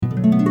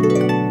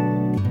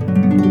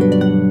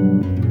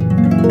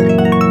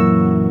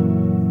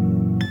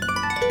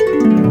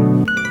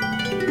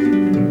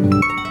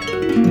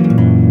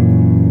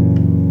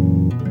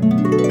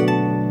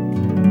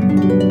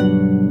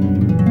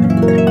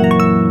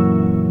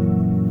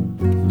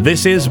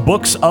This is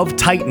Books of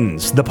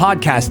Titans, the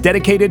podcast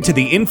dedicated to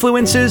the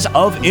influences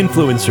of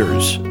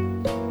influencers.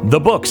 The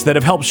books that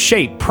have helped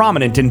shape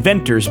prominent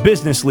inventors,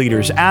 business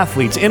leaders,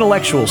 athletes,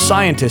 intellectuals,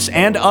 scientists,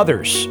 and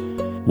others.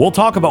 We'll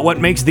talk about what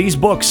makes these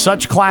books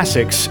such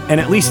classics and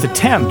at least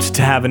attempt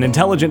to have an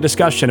intelligent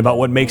discussion about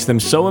what makes them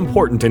so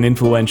important and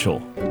influential.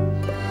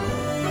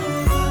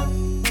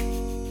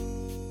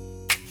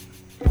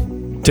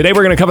 Today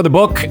we're going to cover the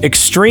book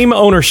Extreme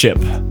Ownership: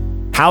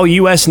 How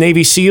U.S.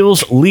 Navy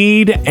SEALs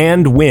Lead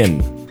and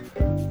Win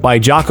by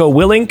Jocko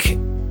Willink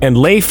and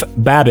Leif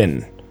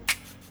Babin.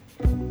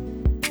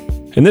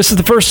 And this is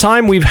the first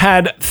time we've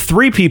had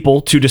three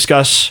people to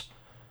discuss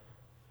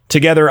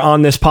together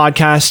on this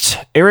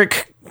podcast.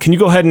 Eric, can you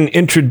go ahead and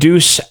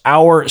introduce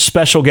our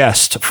special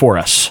guest for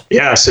us?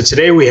 Yeah, so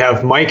today we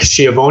have Mike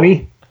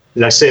Schiavone.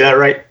 Did I say that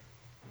right?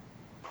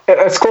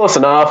 That's close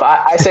enough.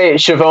 I say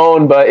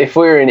Schiavone, but if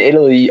we were in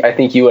Italy, I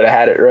think you would have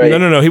had it right.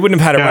 No. He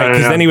wouldn't have had it right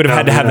because then he would have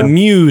had to have the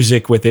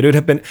music with it. It would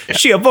have been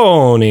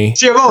Schiavone.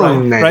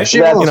 Schiavone. Right?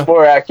 Schiavone. That's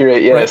more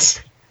accurate,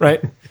 yes.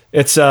 Right.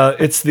 It's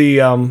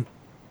the,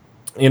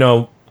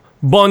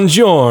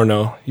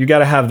 buongiorno. You got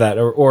to have that.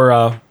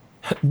 Or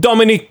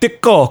Dominique de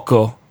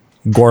Coco.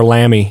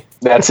 Gorlami.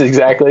 That's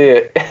exactly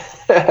it.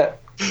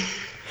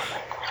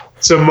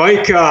 So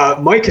Mike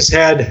has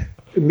had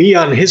me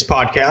on his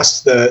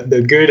podcast,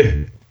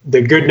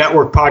 the Good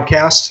Network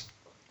podcast,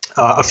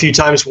 a few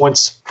times.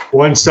 Once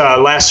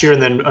last year,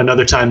 and then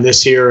another time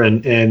this year,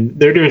 and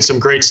they're doing some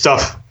great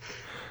stuff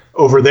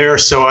over there.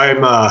 So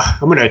I'm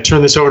going to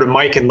turn this over to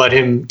Mike and let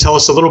him tell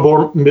us a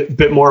little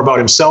bit more about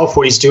himself,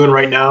 what he's doing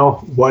right now,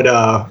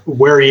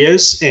 where he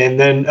is, and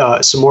then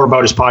some more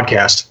about his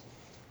podcast.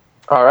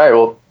 All right.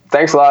 Well,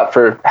 thanks a lot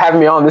for having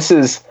me on. This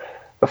is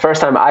the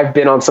first time I've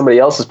been on somebody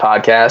else's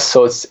podcast,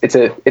 so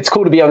it's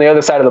cool to be on the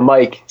other side of the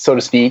mic, so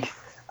to speak,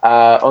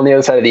 on the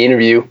other side of the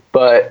interview.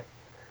 But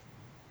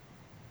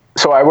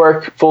so I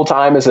work full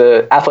time as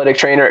an athletic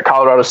trainer at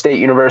Colorado State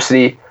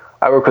University.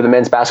 I work with the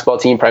men's basketball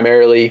team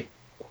primarily,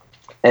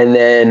 and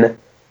then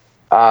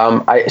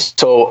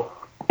so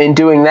in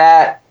doing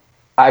that,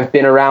 I've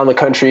been around the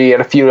country at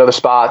a few other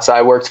spots.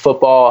 I worked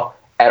football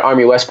at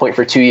Army West Point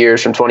for 2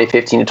 years, from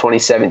 2015 to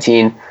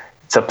 2017.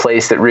 It's a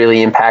place that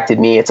really impacted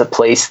me. It's a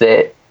place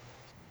that,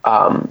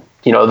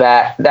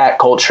 that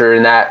culture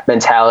and that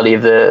mentality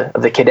of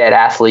the cadet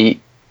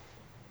athlete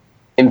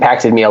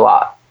impacted me a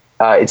lot.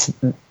 I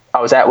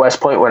was at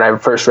West Point when I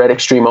first read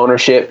Extreme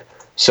Ownership,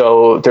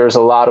 so there's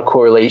a lot of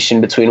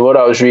correlation between what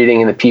I was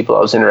reading and the people I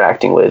was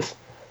interacting with.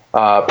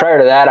 Prior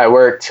to that, I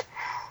worked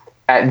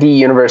at the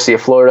University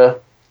of Florida.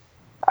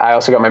 I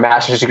also got my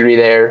master's degree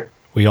there.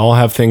 We all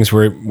have things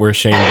we're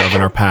ashamed of in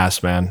our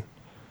past, man.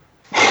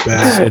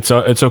 It's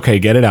okay.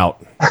 Get it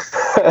out.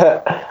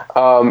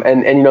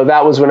 And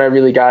that was when I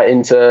really got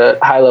into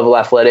high level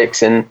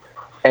athletics and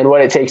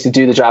what it takes to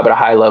do the job at a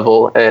high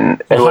level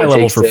and what high it level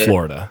takes for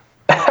Florida.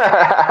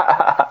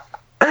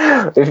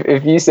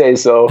 if you say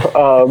so.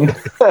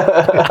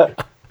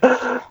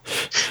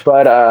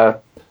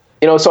 But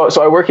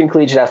so I work in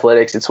collegiate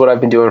athletics. It's what I've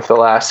been doing for the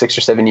last 6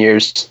 or 7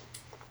 years,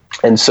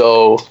 and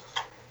so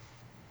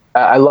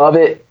I love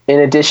it. In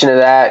addition to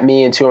that,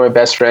 me and two of my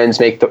best friends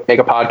make a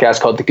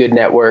podcast called The Good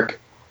Network.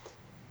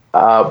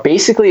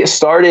 Basically, it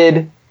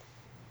started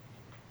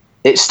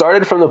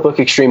from the book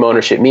Extreme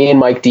Ownership. Me and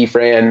Mike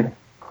Defran,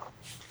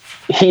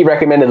 he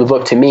recommended the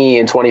book to me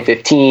in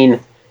 2015,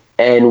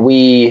 and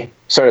we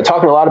started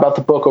talking a lot about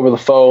the book over the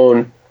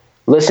phone,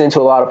 listening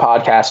to a lot of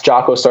podcasts.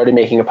 Jocko started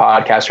making a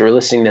podcast. We were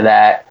listening to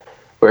that.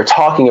 We were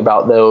talking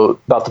about the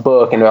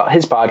book and about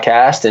his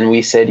podcast, and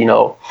we said,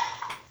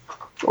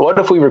 what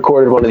if we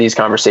recorded one of these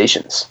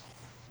conversations?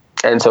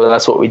 And so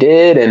that's what we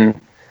did. And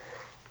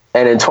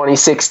in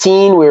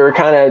 2016, we were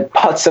kind of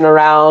putzing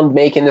around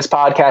making this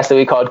podcast that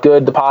we called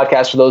Good, the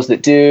podcast for those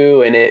that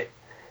do. And it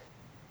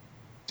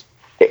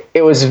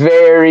was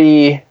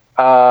very,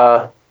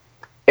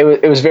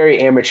 it was very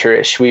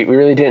amateurish. We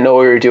really didn't know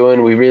what we were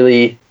doing. We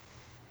really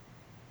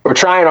were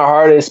trying our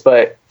hardest,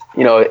 but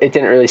it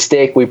didn't really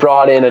stick. We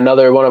brought in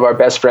another one of our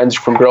best friends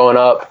from growing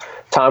up,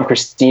 Tom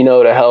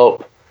Cristino, to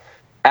help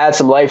add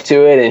some life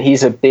to it. And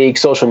he's a big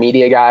social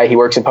media guy. He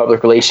works in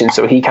public relations,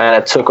 so he kind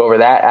of took over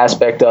that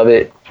aspect of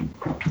it.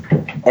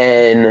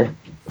 And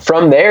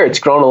from there, it's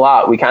grown a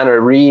lot. We kind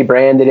of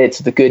rebranded it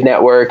to The Good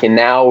Network, and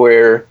now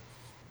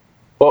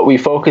what we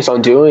focus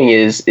on doing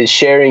is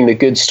sharing the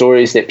good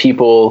stories that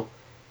people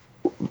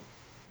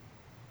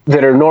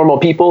that are normal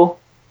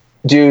people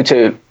do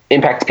to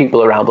impact the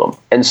people around them.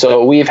 And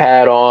so we've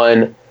had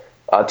on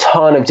a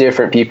ton of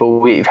different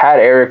people. We've had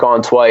Eric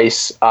on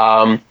twice.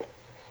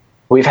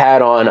 We've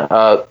had on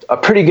a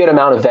pretty good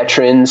amount of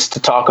veterans to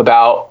talk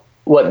about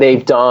what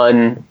they've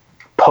done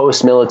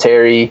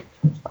post-military.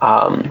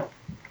 And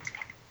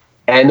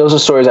those are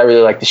stories I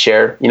really like to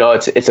share.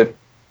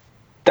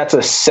 That's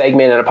a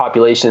segment and a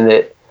population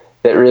that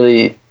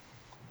really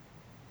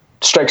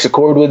strikes a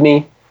chord with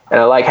me. And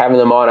I like having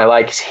them on. I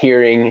like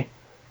hearing,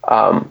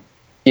 the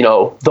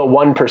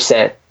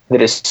 1% that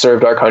has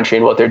served our country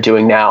and what they're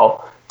doing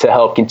now to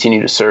help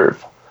continue to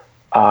serve.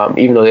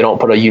 even though they don't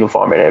put a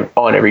uniform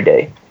on every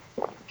day.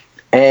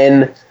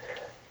 And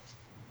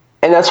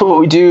that's what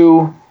we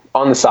do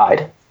on the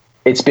side.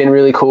 It's been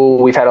really cool.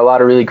 We've had a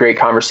lot of really great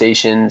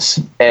conversations,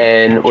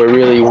 and we're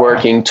really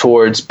working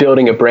towards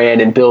building a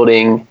brand and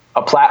building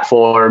a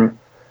platform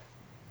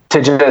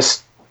to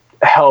just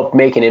help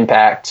make an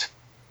impact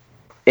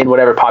in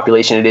whatever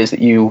population it is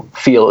that you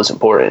feel is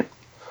important.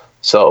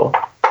 So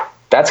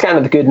that's kind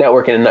of the Good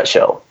Network in a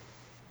nutshell.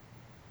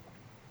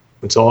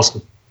 It's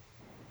awesome.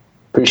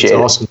 Appreciate it.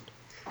 Awesome.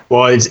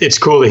 Well, it's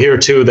cool to hear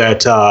too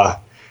that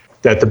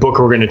that the book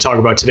we're going to talk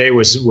about today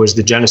was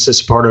the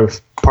genesis part of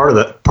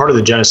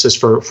the genesis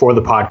for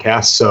the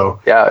podcast. So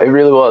yeah, it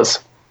really was.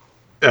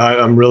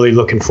 I'm really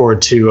looking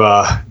forward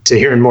to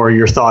hearing more of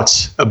your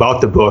thoughts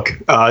about the book.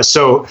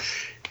 So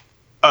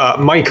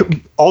Mike,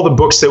 all the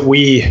books that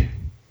we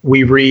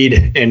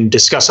read and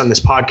discuss on this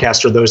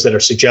podcast are those that are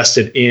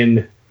suggested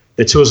in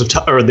the Tools of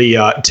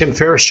the Tim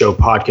Ferriss Show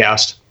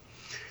podcast.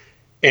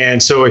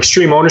 And so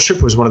Extreme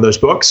Ownership was one of those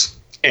books,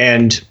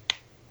 and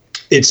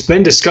it's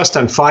been discussed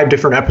on 5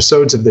 different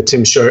episodes of the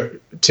Tim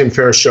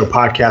Ferriss Show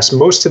podcast.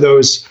 Most of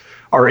those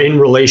are in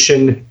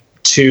relation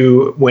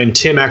to when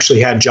Tim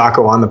actually had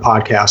Jocko on the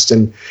podcast.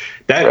 And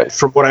that, right,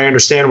 from what I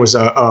understand, was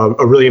a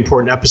really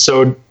important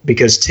episode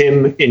because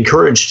Tim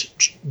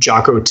encouraged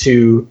Jocko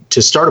to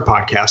start a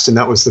podcast. And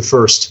that was the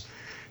first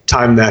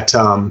time that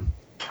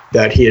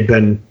he had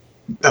been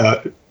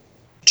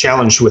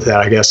challenged with that,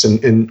 I guess,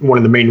 and one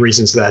of the main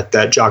reasons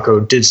that Jocko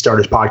did start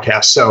his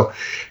podcast. So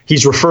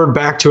he's referred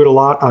back to it a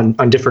lot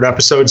on different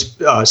episodes,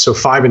 so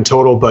 5 in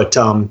total. But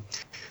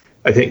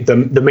I think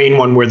the main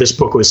one where this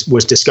book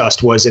was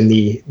discussed was in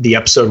the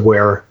episode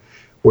where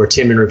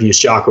Tim interviews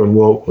Jocko, and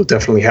we'll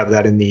definitely have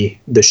that in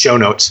the show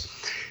notes.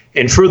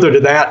 And further to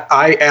that,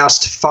 I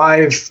asked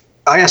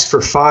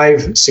for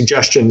 5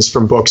 suggestions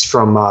from books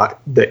from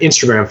the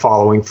Instagram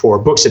following for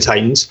Books of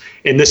Titans,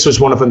 and this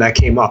was one of them that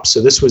came up.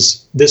 So this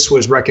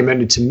was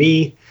recommended to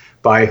me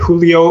by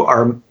Julio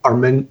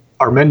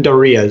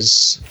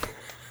Armendariz,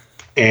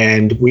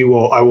 and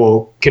I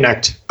will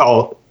connect.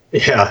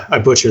 I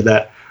butchered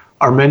that.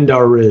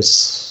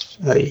 Armendariz.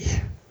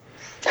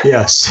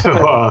 Yeah.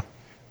 So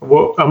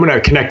I'm going to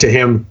connect to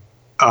him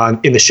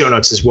in the show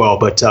notes as well.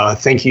 But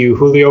thank you,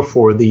 Julio,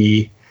 for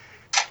the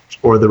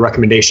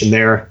recommendation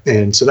there.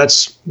 And so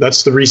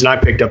that's the reason I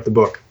picked up the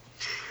book.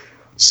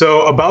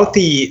 So about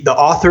the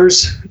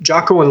authors,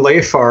 Jocko and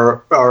Leif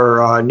are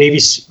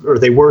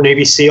they were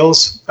Navy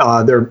SEALs.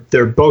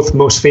 They're both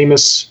most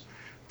famous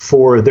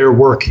for their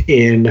work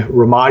in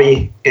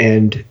Ramadi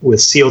and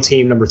with SEAL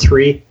Team Number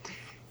 3,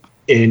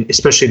 in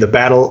especially the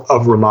Battle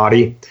of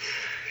Ramadi.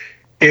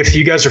 If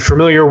you guys are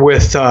familiar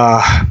with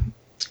the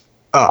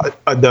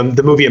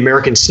movie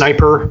American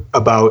Sniper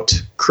about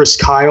Chris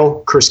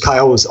Kyle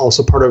was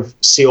also part of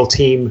SEAL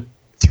Team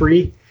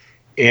 3,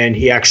 and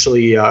he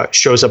actually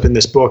shows up in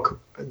this book.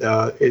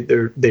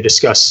 They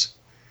discuss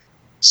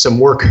some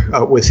work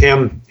with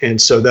him,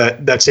 and so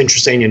that's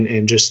interesting,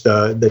 and just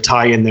the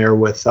tie in there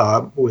with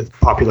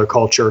popular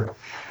culture.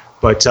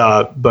 But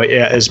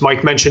yeah, as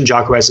Mike mentioned,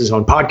 Jocko has his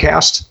own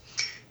podcast,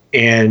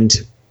 and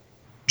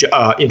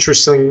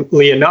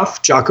interestingly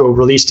enough, Jocko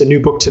released a new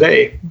book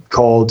today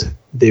called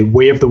The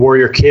Way of the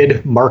Warrior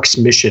Kid, Mark's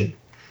Mission.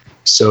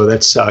 So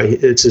that's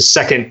it's a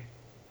second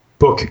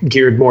book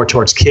geared more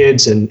towards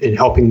kids and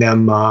helping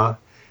them, I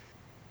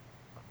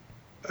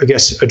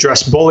guess,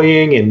 address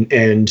bullying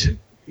and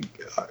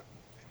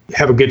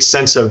have a good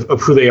sense of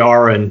who they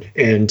are and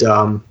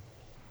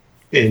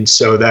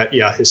so that,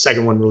 yeah, his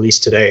second one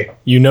released today.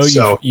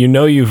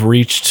 You've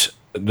reached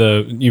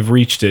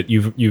it.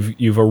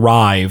 You've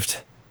arrived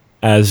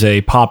as a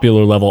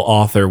popular level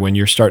author when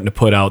you're starting to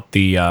put out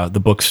the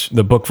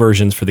book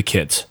versions for the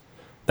kids.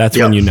 That's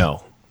when you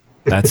know.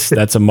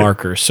 That's a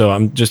marker. So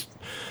I'm just,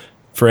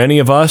 for any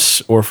of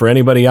us or for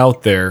anybody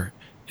out there,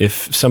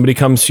 if somebody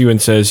comes to you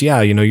and says,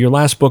 yeah, your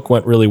last book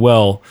went really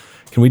well,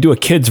 can we do a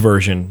kids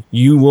version?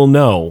 You will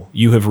know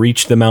you have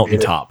reached the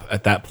mountaintop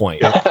at that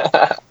point.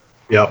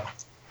 Yep.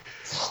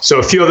 So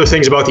a few other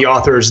things about the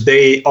authors.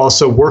 They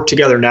also work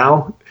together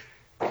now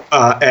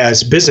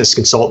as business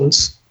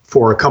consultants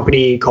for a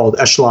company called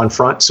Echelon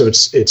Front. So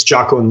it's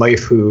Jocko and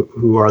Leif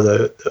who are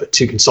the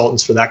 2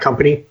 consultants for that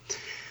company.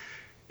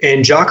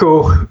 And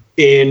Jocko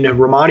in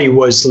Ramadi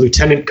was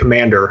lieutenant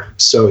commander,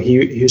 so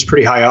he was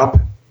pretty high up.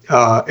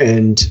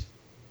 And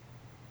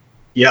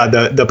yeah,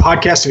 the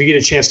podcast, if you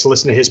get a chance to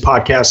listen to his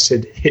podcast,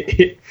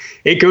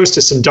 it goes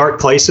to some dark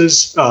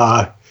places.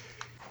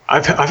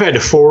 I've had to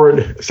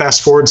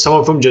fast forward some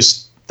of them,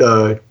 just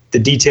the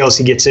details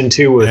he gets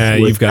into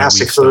with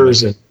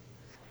massacres, and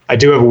I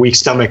do have a weak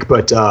stomach.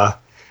 But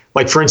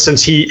like, for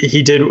instance,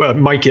 he did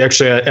Mike,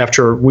 actually,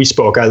 after we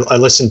spoke, I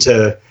listened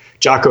to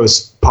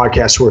Jocko's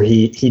podcast where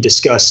he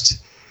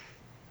discussed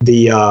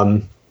the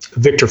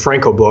Viktor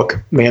Frankl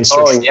book, Man's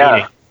Search for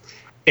Meaning.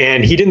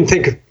 And he didn't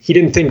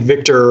think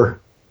Viktor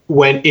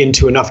went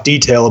into enough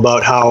detail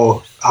about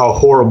how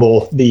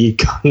horrible the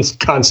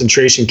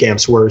concentration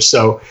camps were.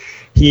 So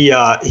he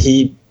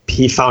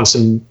found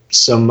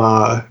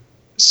some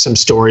some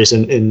stories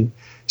and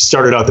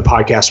started out the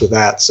podcast with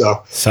that.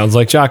 So sounds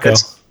like Jocko.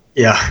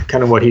 Yeah,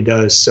 kind of what he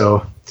does.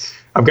 So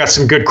I've got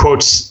some good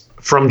quotes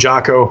from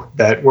Jocko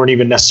that weren't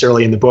even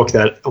necessarily in the book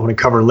that I want to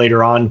cover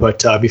later on.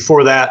 But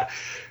before that,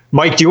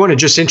 Mike, do you want to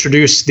just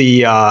introduce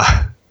the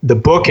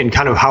book and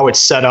kind of how it's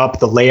set up,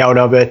 the layout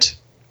of it,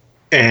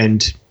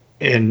 and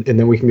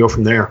then we can go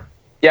from there.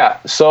 Yeah.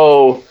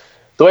 So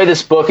the way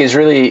this book is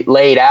really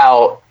laid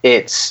out,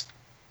 it's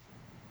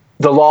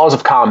the laws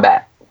of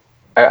combat.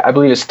 I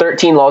believe it's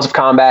 13 laws of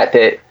combat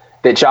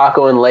that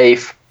Jocko and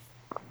Leif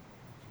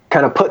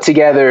kind of put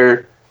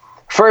together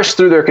first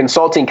through their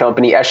consulting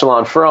company,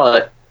 Echelon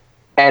Front,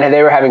 and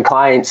they were having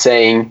clients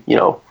saying,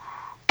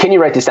 can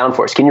you write this down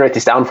for us? Can you write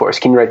this down for us?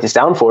 Can you write this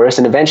down for us?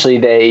 And eventually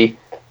they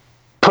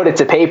put it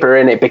to paper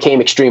and it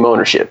became Extreme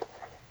Ownership.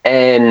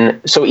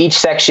 And so each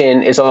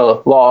section is a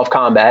law of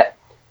combat,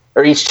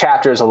 or each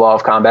chapter is a law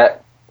of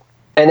combat.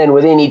 And then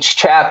within each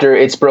chapter,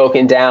 it's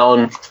broken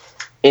down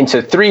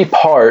into 3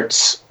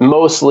 parts.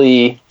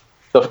 Mostly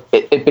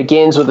it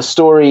begins with a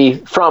story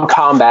from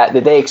combat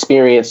that they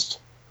experienced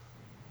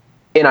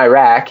in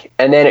Iraq,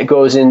 and then it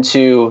goes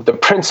into the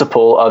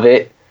principle of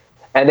it,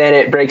 and then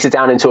it breaks it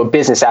down into a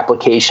business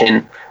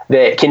application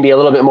that can be a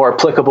little bit more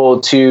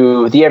applicable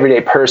to the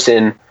everyday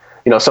person,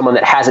 someone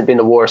that hasn't been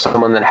to war,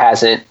 someone that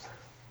hasn't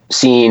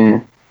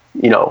seen,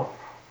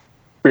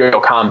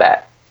 real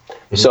combat.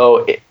 Mm-hmm.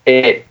 So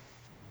it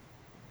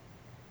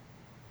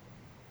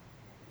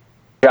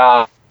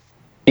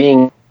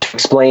being to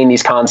explain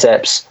these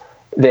concepts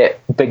that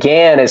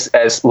began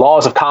as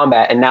laws of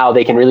combat, and now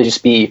they can really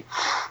just be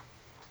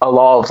a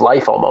law of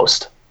life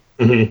almost.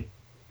 Mm-hmm.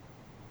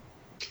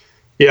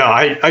 Yeah,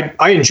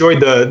 I enjoyed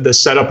the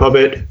setup of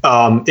it.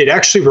 It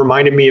actually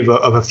reminded me of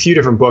a few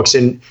different books,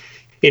 and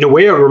in a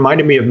way, it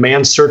reminded me of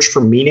Man's Search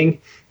for Meaning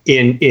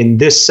in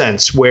this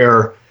sense,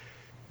 where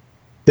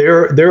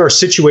there are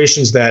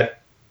situations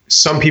that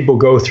some people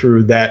go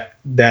through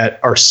that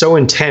are so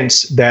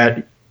intense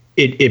that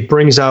it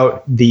brings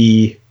out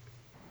the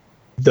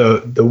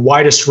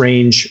widest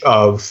range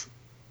of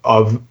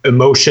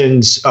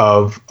emotions,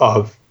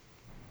 of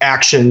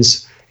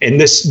actions.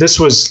 And this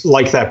was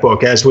like that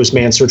book, as was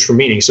Man's Search for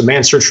Meaning. So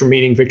Man's Search for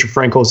Meaning, Viktor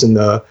Frankl's in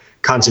the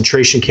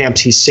concentration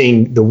camps. He's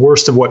seeing the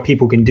worst of what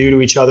people can do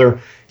to each other.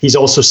 He's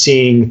also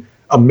seeing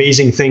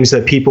amazing things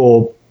that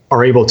people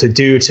are able to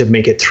do to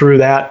make it through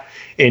that.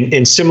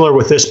 And similar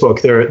with this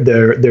book,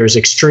 there's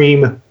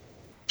extreme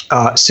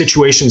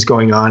situations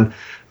going on.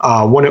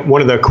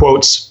 One of the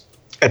quotes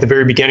at the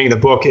very beginning of the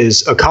book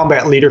is, "A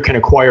combat leader can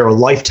acquire a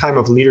lifetime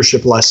of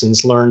leadership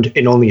lessons learned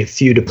in only a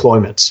few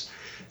deployments."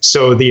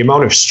 So the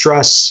amount of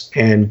stress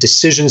and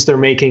decisions they're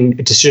making,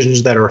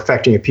 decisions that are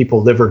affecting if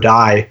people live or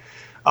die,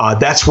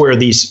 that's where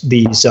these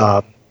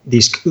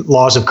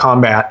laws of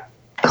combat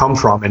come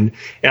from. And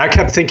I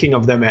kept thinking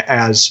of them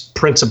as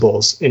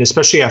principles. And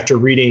especially after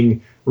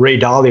reading Ray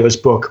Dalio's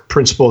book,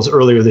 Principles,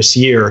 earlier this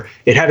year,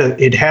 it had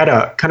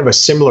a kind of a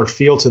similar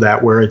feel to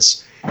that, where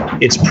it's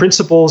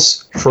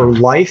principles for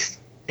life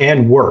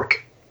and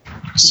work.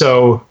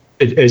 So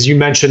as you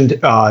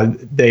mentioned,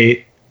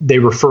 they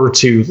refer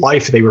to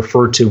life, they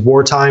refer to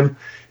wartime,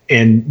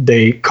 and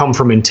they come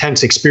from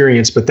intense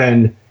experience, but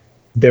then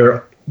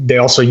they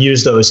also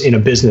use those in a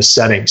business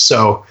setting.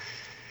 So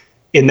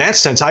in that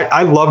sense,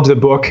 I loved the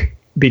book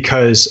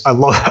because I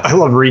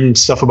love reading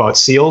stuff about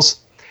SEALs.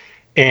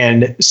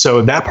 And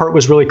so that part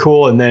was really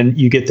cool. And then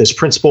you get this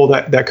principle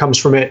that comes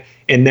from it.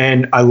 And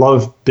then I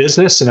love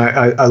business, and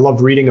I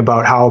love reading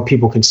about how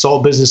people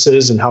consult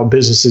businesses and how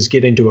businesses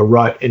get into a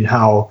rut, and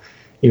how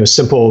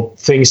simple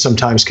things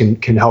sometimes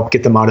can help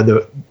get them out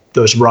of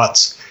those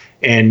ruts.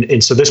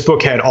 And so this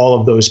book had all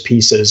of those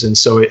pieces. And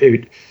so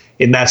it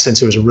in that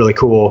sense, it was a really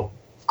cool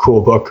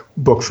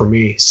book for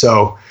me.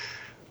 So,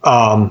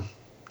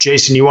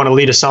 Jason, you want to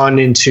lead us on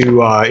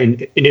into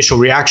initial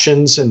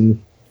reactions?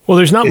 And well,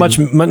 there's not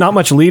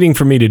much leading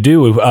for me to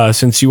do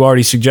since you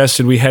already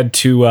suggested we head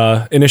to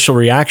initial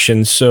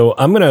reactions. So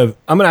I'm gonna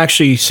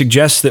actually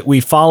suggest that we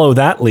follow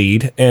that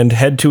lead and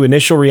head to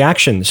initial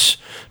reactions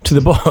to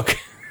the book.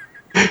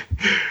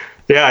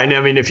 Yeah, and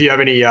I mean, if you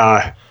have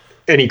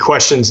any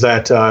questions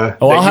that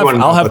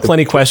I'll have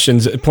plenty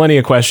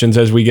of questions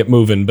as we get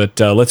moving. But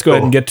let's go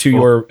ahead and get to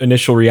your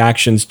initial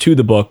reactions to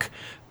the book,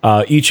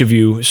 each of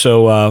you.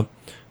 So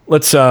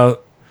let's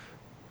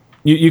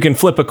you can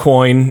flip a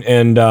coin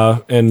and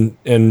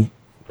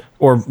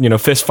or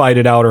fist fight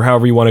it out, or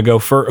however you want to go.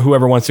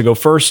 Whoever wants to go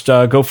first,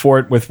 go for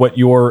it with what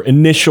your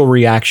initial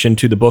reaction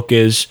to the book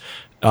is,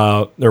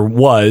 or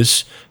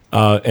was,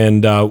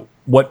 and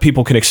what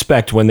people can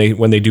expect when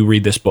they do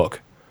read this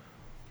book.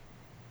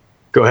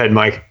 Go ahead,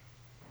 Mike.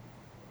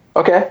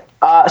 Okay.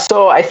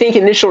 So I think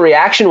initial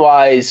reaction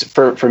wise,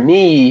 for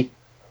me,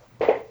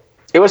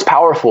 it was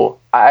powerful.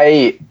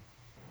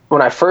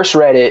 When I first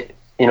read it,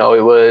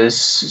 it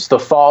was the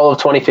fall of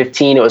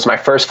 2015. It was my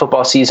first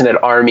football season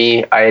at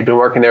Army. I had been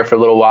working there for a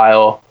little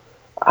while.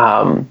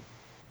 And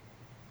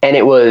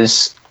I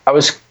was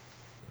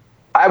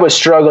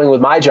struggling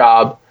with my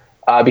job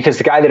because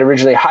the guy that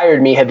originally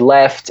hired me had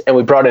left, and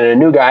we brought in a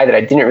new guy that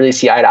I didn't really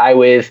see eye to eye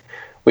with.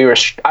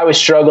 I was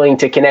struggling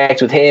to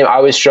connect with him. I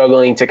was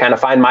struggling to kind of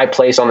find my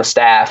place on the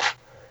staff.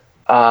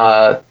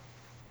 And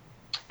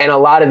a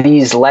lot of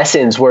these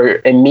lessons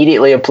were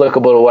immediately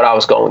applicable to what I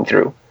was going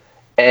through.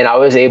 And I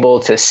was able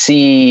to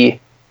see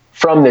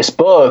from this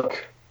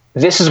book,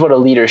 this is what a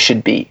leader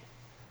should be.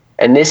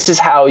 And this is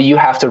how you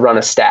have to run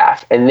a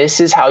staff. And this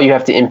is how you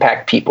have to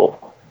impact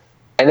people.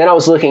 And then I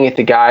was looking at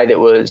the guy that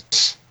was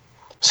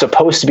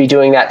supposed to be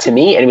doing that to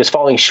me, and he was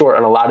falling short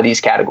on a lot of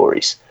these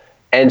categories.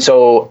 And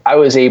so I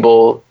was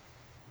able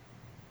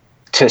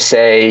to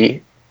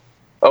say,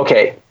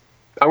 okay,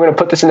 I'm going to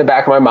put this in the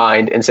back of my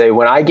mind and say,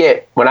 when I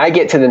get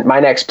to my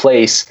next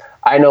place,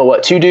 I know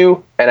what to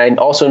do, and I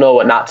also know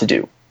what not to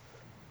do.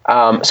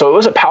 So it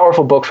was a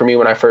powerful book for me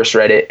when I first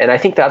read it. And I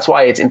think that's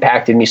why it's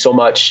impacted me so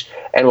much,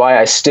 and why I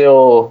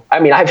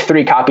have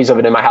 3 copies of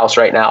it in my house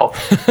right now.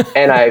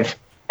 and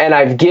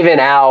I've given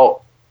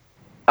out,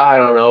 I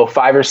don't know,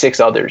 5 or 6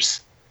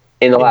 others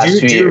in the last 2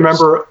 years. Do you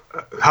remember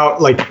how,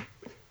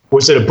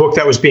 was it a book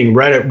that was being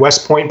read at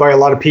West Point by a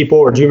lot of people,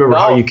 or do you remember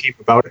how you came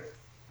about it?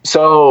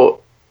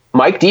 So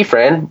Mike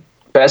Defriend,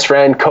 best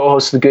friend,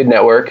 co-host of the Good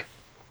Network,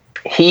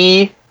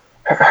 he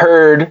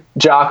heard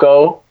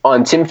Jocko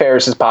on Tim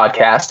Ferriss's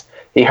podcast.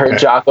 He heard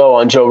Jocko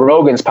on Joe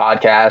Rogan's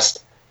podcast.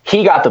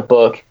 He got the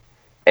book,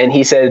 and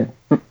he said,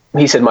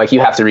 Mike, you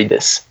have to read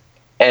this.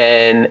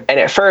 And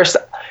at first,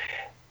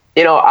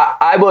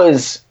 I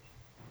was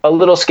a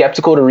little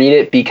skeptical to read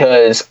it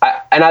because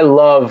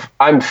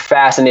I'm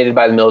fascinated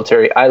by the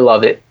military. I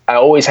love it. I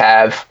always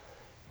have.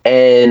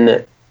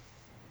 And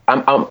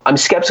I'm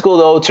skeptical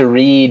though to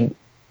read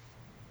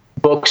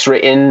books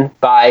written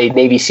by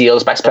Navy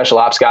SEALs, by special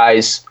ops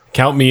guys.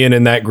 Count me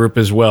in that group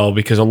as well,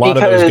 because a lot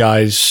of those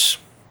guys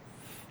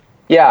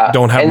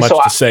don't have much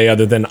to say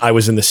other than I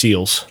was in the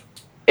SEALs.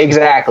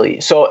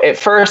 Exactly. So at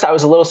first I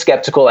was a little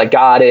skeptical. I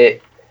got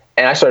it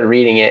and I started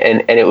reading it,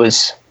 and it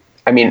was,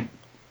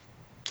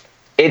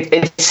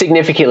 it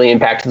significantly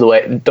impacted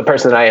the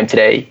person that I am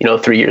today,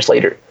 3 years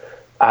later.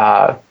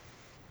 But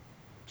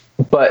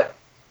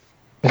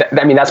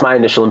that's my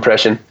initial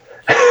impression.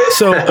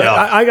 So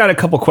I got a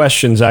couple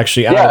questions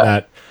actually out of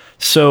that.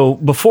 So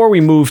before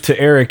we move to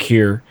Eric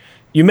here,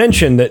 you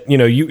mentioned that,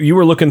 you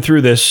were looking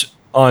through this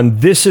on,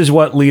 this is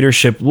what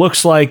leadership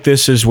looks like.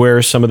 This is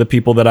where some of the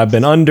people that I've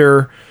been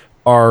under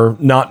are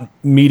not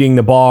meeting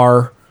the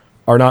bar,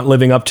 are not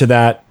living up to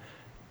that.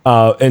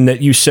 And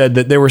that you said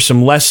that there were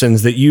some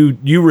lessons that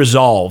you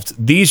resolved.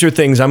 These are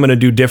things I'm going to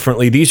do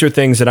differently. These are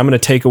things that I'm going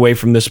to take away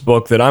from this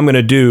book that I'm going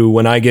to do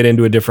when I get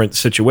into a different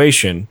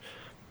situation.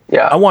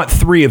 Yeah. I want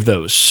 3 of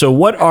those. So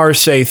what are,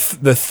 say,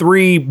 the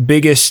 3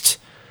 biggest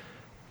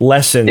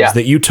lessons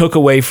that you took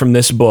away from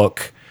this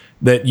book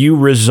that you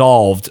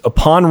resolved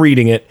upon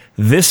reading it?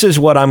 This is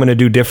what I'm going to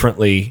do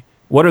differently.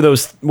 What are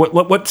those?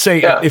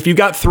 If you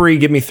got 3,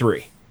 give me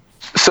 3.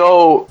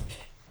 So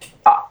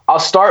I'll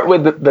start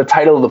with the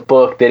title of the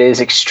book, that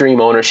is Extreme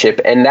Ownership.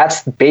 And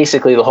that's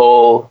basically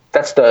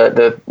that's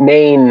the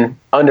main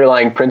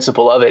underlying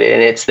principle of it.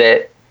 And it's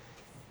that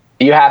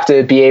you have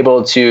to be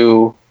able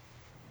to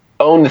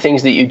own the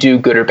things that you do,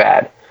 good or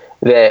bad.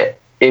 That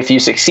if you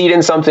succeed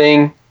in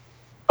something,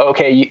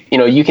 okay,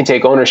 you can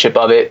take ownership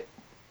of it,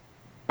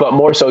 but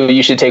more so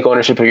you should take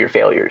ownership of your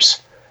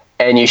failures.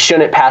 And you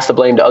shouldn't pass the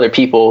blame to other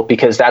people,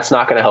 because that's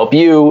not going to help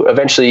you.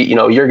 Eventually,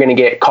 you're going to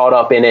get caught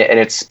up in it, and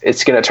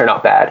it's going to turn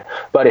out bad.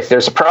 But if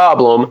there's a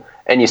problem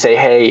and you say,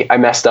 hey, I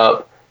messed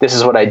up, this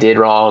is what I did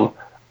wrong,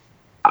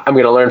 I'm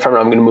going to learn from it,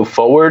 I'm going to move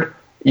forward.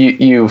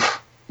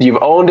 You've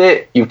owned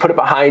it, you've put it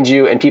behind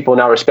you, and people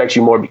now respect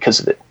you more because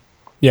of it.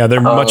 Yeah,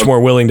 they're much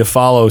more willing to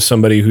follow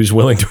somebody who's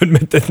willing to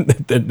admit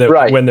that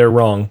right. when they're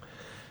wrong.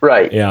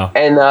 Right. Yeah.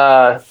 And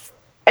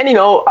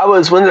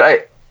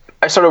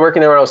I started working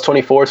there when I was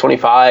 24,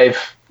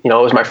 25. It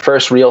was my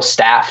first real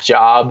staff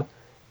job.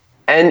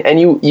 And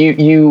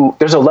you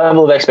there's a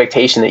level of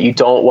expectation that you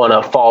don't want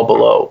to fall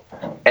below.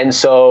 And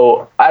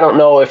so I don't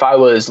know if I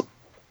was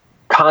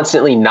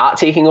constantly not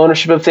taking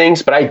ownership of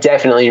things, but I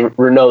definitely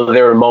know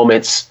there were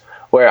moments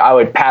where I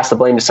would pass the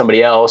blame to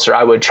somebody else, or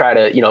I would try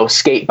to,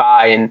 skate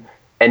by and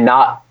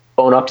not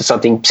own up to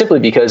something simply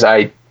because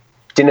I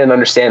didn't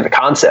understand the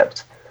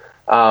concept.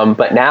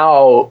 But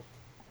now,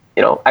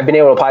 I've been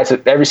able to apply it to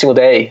every single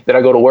day that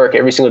I go to work,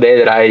 every single day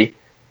that I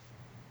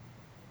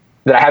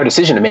have a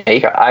decision to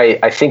make.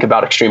 I think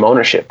about extreme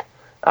ownership.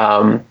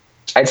 I'd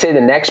say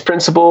the next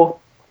principle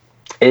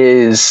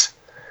is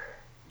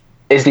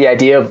the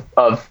idea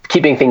of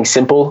keeping things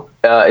simple.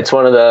 It's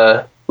one of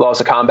the laws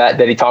of combat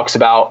that he talks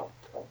about,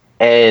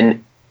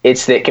 and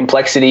it's that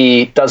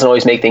complexity doesn't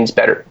always make things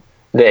better.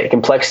 That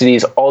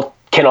complexities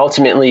can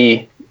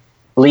ultimately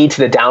lead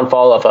to the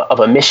downfall of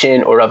a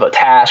mission or of a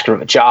task or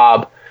of a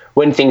job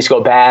when things go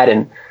bad.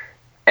 And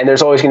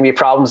there's always going to be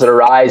problems that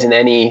arise in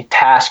any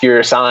task you're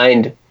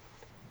assigned.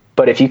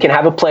 But if you can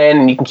have a plan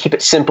and you can keep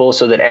it simple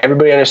so that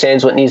everybody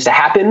understands what needs to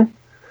happen,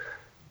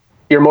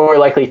 you're more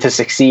likely to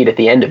succeed at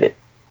the end of it.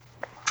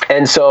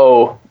 And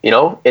so,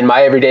 in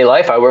my everyday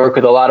life, I work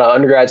with a lot of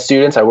undergrad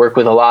students. I work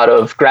with a lot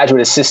of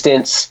graduate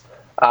assistants.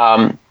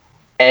 And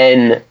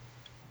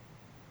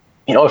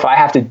if I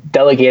have to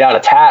delegate out a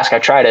task, I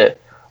try to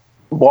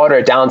water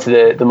it down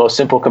to the most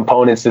simple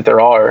components that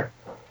there are,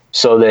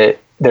 so that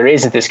there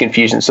isn't this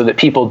confusion, so that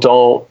people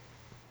don't,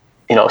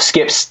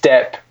 skip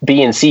step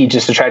B and C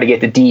just to try to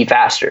get the D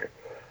faster.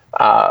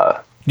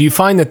 Do you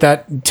find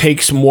that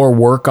takes more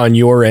work on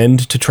your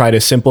end to try to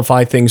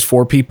simplify things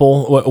for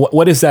people?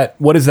 What does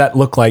that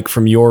look like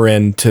from your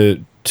end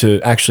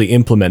to actually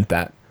implement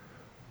that?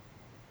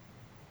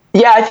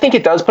 Yeah, I think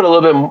it does put a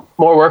little bit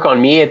more work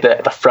on me at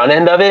the front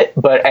end of it,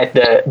 but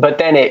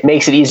then it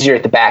makes it easier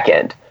at the back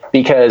end,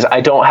 because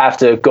I don't have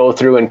to go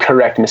through and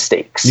correct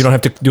mistakes. You don't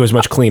have to do as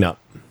much cleanup.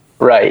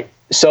 Right.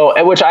 So,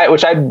 and which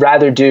I'd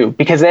rather do,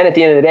 because then at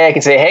the end of the day, I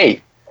can say,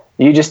 hey,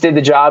 you just did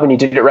the job and you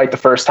did it right the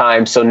first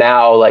time. So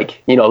now,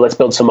 let's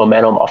build some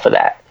momentum off of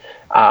that.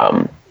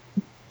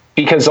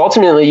 Because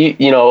ultimately,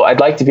 I'd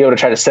like to be able to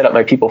try to set up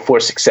my people for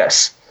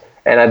success,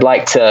 and I'd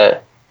like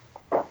to,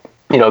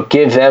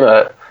 give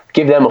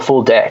them a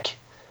full deck.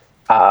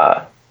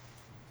 And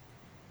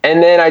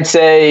then I'd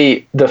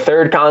say the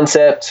third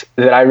concept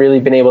that I really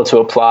been able to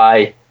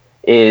apply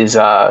is,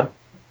 and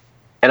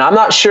I'm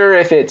not sure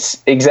if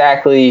it's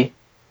exactly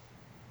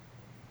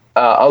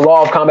a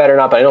law of combat or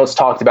not, but I know it's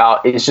talked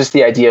about, is just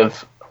the idea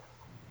of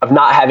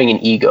not having an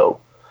ego.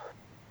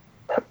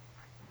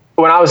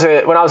 When I was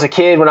a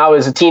kid, when I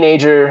was a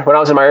teenager, when I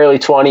was in my early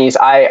 20s,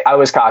 I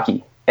was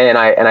cocky, and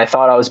I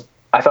thought I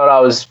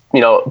was,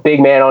 big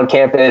man on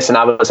campus, and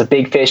I was a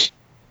big fish,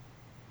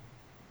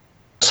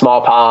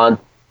 small pond,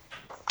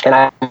 and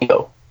I had an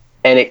ego,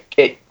 and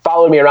it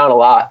followed me around a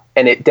lot,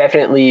 and it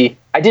definitely,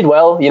 I did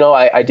well,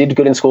 I did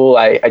good in school,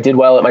 I did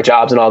well at my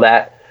jobs and all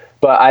that,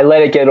 but I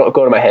let it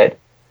go to my head.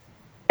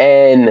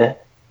 And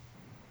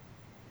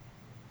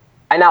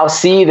I now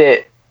see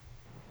that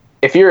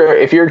if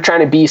you're trying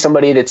to be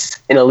somebody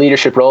that's in a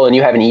leadership role and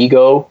you have an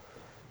ego,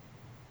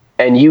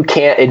 and you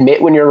can't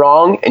admit when you're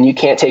wrong, and you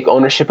can't take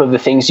ownership of the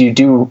things you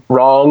do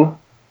wrong,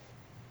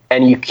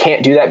 and you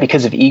can't do that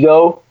because of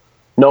ego,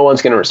 no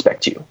one's going to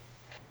respect you.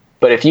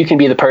 But if you can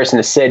be the person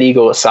to set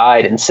ego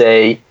aside and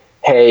say,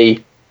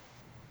 hey,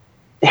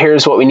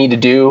 here's what we need to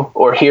do,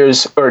 or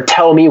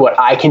tell me what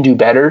I can do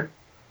better,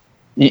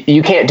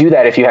 you can't do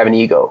that if you have an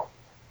ego.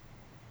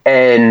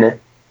 And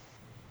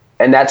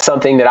that's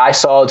something that I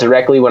saw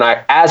directly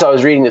as I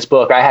was reading this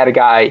book. I had a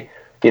guy,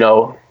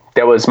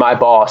 that was my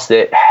boss,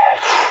 that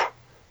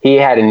he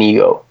had an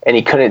ego and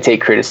he couldn't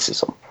take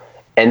criticism.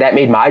 And that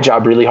made my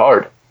job really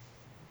hard.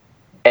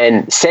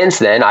 And since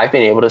then, I've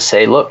been able to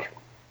say, look,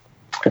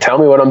 tell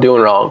me what I'm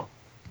doing wrong.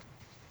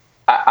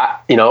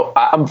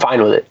 I'm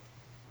fine with it.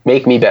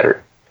 Make me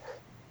better.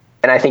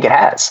 And I think it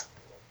has.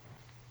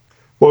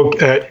 Well,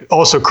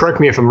 also correct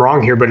me if I'm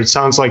wrong here, but it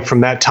sounds like from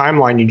that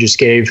timeline you just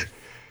gave,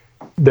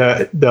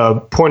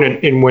 the point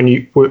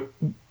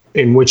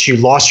in which you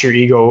lost your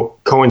ego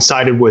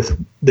coincided with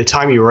the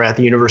time you were at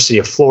the University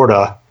of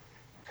Florida.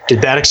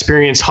 Did that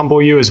experience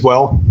humble you as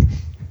well?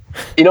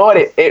 You know what?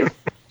 It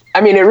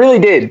really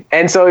did.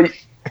 And so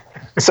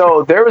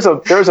there was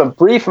a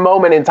brief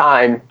moment in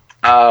time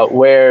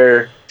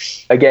where,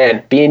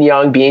 again, being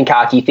young, being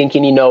cocky,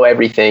 thinking you know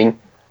everything,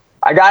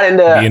 I got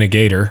into being a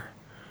gator.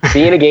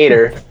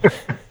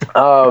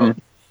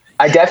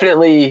 I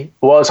definitely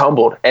was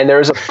humbled, and there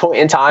was a point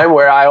in time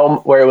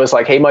where it was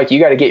like, hey, Mike, you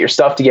got to get your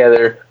stuff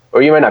together,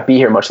 or you might not be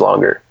here much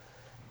longer.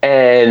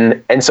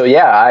 And so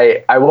yeah,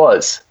 I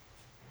was.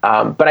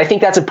 But I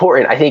think that's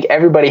important. I think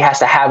everybody has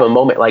to have a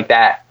moment like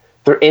that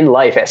in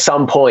life at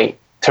some point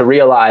to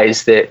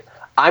realize that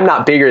I'm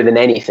not bigger than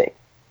anything.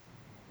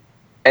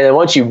 And then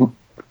once you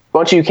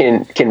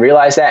can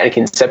realize that and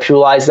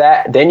conceptualize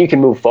that, then you can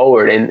move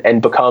forward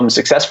and become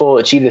successful,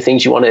 achieve the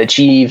things you want to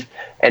achieve,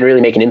 and really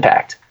make an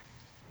impact.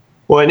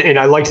 Well, and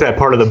I liked that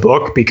part of the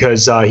book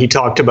because he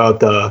talked about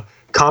the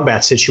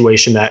combat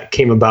situation that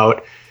came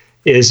about.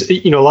 Is,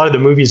 a lot of the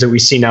movies that we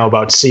see now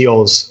about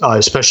SEALs,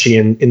 especially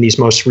in these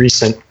most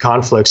recent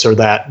conflicts, are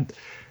that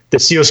the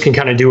SEALs can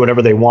kind of do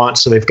whatever they want.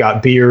 So they've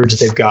got beards,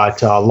 they've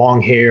got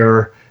long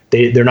hair,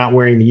 they're not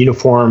wearing the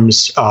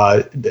uniforms.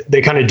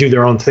 They kind of do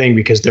their own thing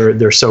because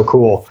they're so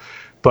cool.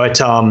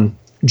 But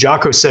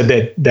Jocko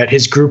said that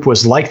his group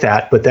was like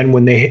that. But then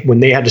when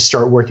they had to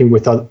start working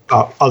with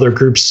other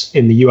groups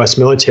in the U.S.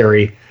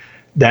 military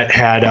that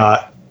had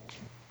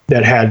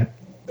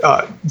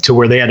to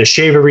where they had to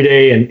shave every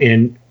day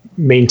and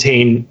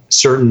maintain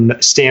certain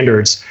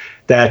standards,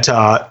 that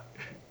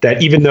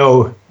even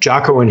though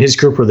Jocko and his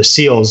group were the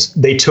SEALs,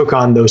 they took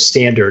on those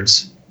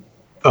standards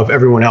of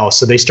everyone else.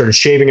 So they started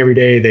shaving every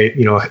day. They,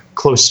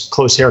 close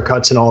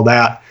haircuts and all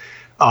that.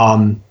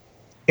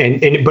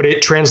 But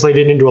it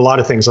translated into a lot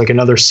of things. Like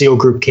another SEAL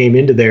group came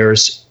into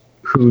theirs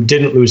who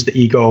didn't lose the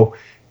ego,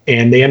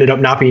 and they ended up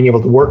not being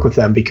able to work with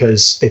them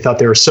because they thought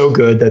they were so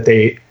good that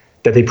they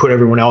put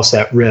everyone else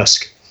at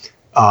risk.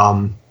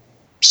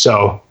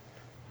 So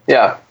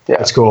yeah,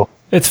 that's cool.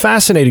 It's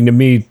fascinating to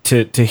me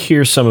to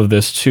hear some of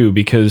this too,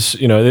 because,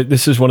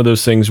 this is one of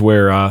those things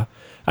where,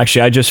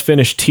 actually I just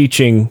finished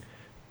teaching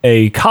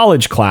a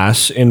college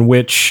class in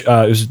which,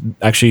 it was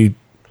actually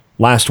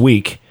last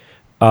week,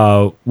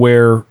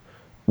 where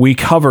we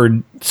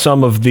covered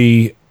some of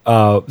the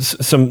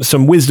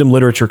some wisdom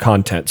literature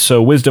content.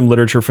 So wisdom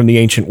literature from the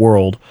ancient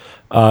world.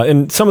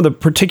 And some of the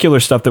particular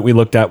stuff that we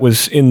looked at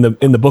was in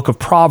the book of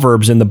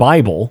Proverbs in the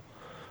Bible,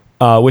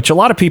 which a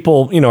lot of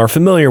people, are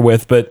familiar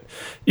with, but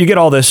you get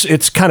all this,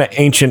 it's kind of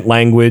ancient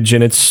language,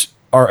 and it's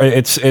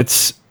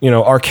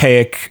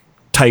archaic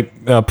type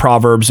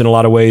proverbs in a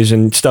lot of ways,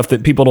 and stuff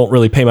that people don't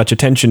really pay much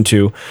attention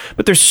to.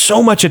 But there's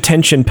so much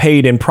attention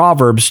paid in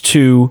Proverbs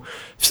to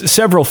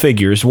several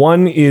figures.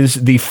 One is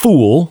the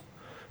fool,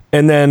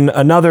 and then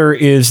another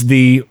is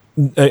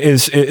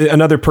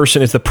another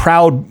person is the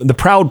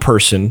proud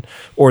person,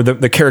 or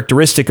the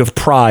characteristic of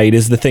pride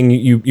is the thing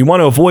you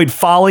want to avoid.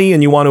 Folly,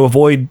 and you want to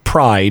avoid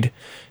pride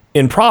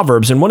in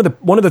Proverbs. And one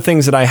of the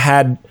things that I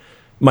had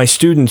my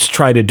students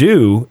try to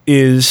do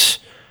is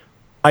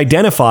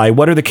identify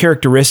what are the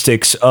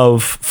characteristics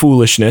of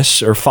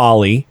foolishness or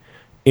folly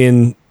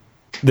in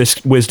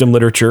this wisdom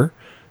literature,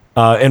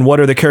 and what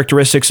are the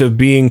characteristics of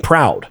being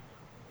proud.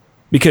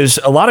 Because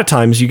a lot of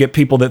times you get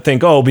people that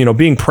think,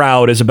 being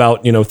proud is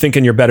about,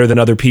 thinking you're better than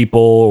other people,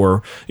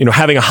 or,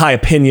 having a high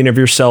opinion of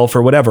yourself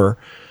or whatever.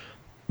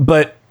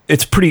 But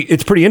it's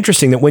pretty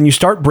interesting that when you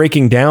start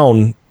breaking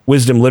down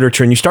wisdom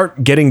literature and you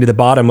start getting to the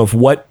bottom of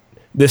what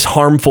this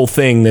harmful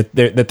thing that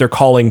they're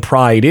calling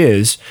pride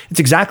is, it's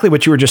exactly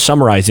what you were just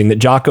summarizing that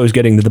Jocko's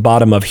getting to the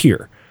bottom of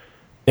here.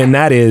 And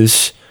that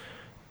is,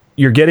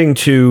 you're getting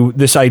to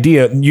this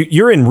idea,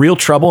 you're in real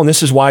trouble, and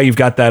this is why you've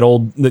got that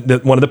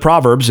one of the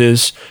Proverbs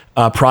is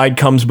pride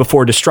comes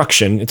before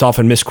destruction. It's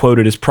often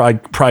misquoted as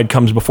pride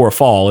comes before a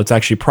fall. It's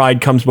actually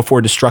pride comes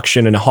before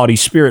destruction and a haughty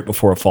spirit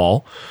before a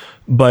fall.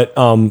 But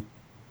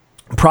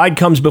pride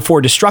comes before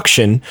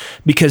destruction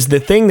because the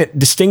thing that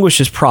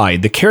distinguishes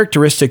pride, the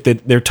characteristic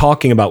that they're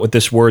talking about with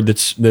this word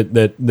this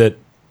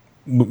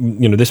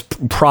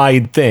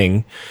pride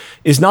thing,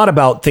 is not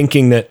about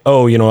thinking that,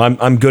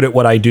 I'm good at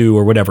what I do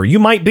or whatever. You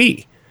might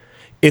be.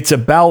 It's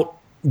about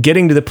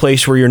getting to the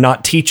place where you're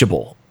not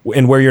teachable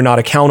and where you're not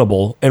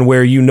accountable and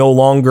where you no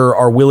longer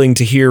are willing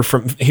to hear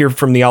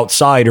from the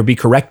outside or be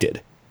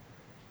corrected.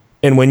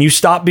 And when you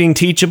stop being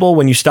teachable,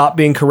 when you stop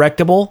being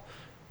correctable,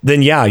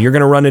 then you're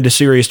going to run into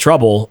serious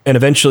trouble, and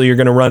eventually you're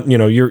going to run,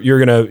 you're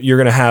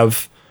going to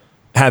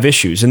have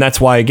issues. And that's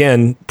why,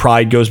 again,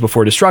 pride goes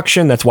before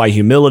destruction. That's why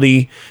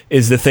humility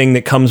is the thing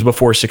that comes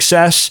before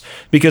success,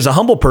 because a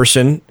humble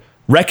person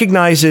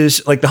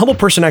recognizes, like, the humble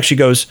person actually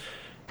goes,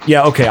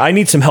 I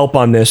need some help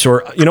on this,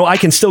 or, I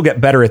can still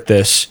get better at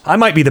this. I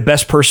might be the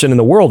best person in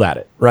the world at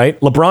it, right?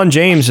 LeBron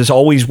James is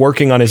always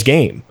working on his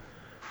game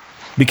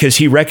because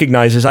he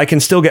recognizes I can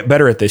still get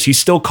better at this. He's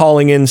still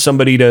calling in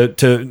somebody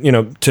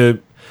to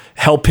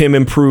help him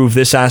improve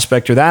this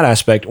aspect or that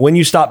aspect. When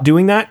you stop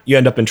doing that, you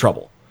end up in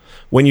trouble.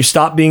 When you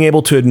stop being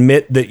able to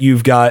admit that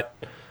you've got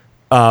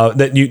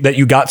that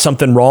you got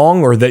something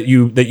wrong, or that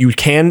you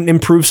can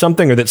improve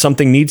something, or that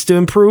something needs to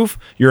improve,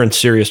 you're in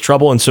serious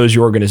trouble, and so is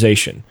your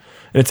organization.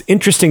 And it's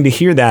interesting to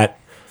hear that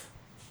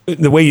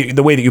the way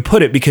that you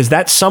put it, because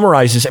that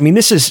summarizes. I mean,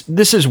 this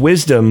is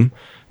wisdom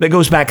that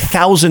goes back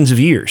thousands of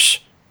years.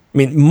 I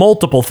mean,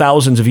 multiple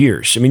thousands of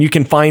years. I mean, you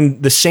can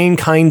find the same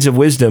kinds of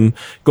wisdom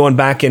going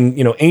back in,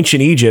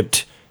 ancient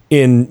Egypt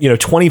in,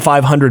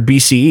 2500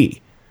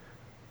 BCE.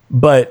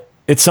 But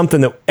it's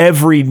something that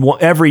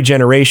every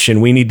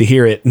generation we need to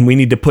hear it, and we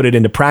need to put it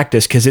into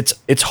practice, because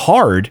it's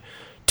hard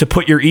to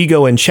put your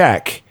ego in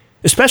check,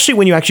 especially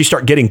when you actually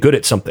start getting good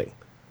at something.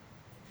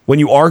 When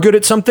you are good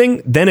at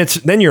something, then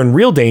you're in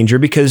real danger,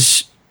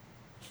 because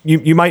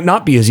you might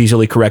not be as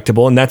easily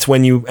correctable, and that's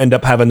when you end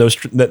up having those.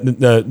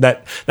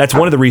 That's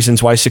one of the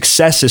reasons why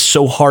success is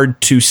so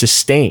hard to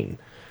sustain.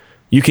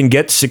 You can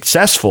get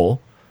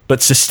successful,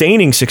 but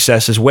sustaining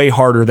success is way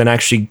harder than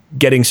actually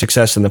getting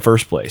success in the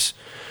first place.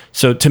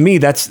 So to me,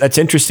 that's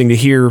interesting to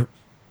hear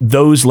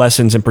those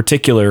lessons in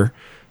particular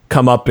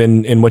come up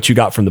in what you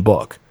got from the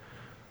book.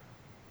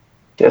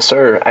 Yes,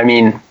 sir. I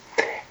mean,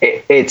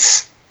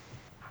 it's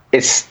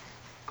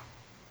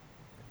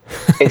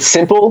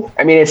simple.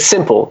 I mean, it's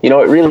simple. It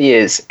really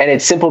is. And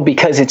it's simple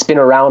because it's been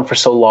around for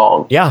so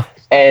long. Yeah.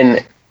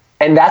 And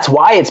that's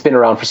why it's been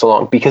around for so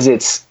long, because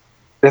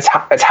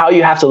that's how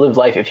you have to live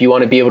life if you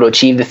want to be able to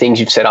achieve the things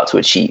you've set out to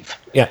achieve.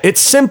 Yeah.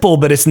 It's simple,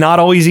 but it's not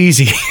always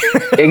easy.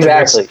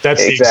 Exactly.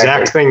 That's the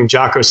exact thing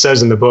Jocko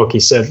says in the book. He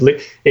said,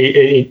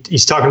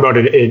 he's talking about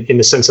it in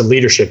the sense of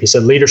leadership. He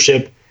said,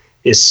 leadership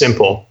is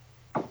simple,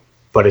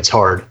 but it's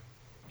hard.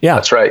 Yeah.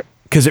 That's right.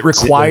 Because it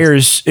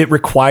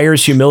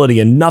requires humility,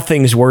 and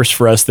nothing's worse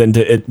for us than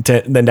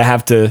to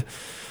have to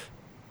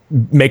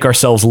make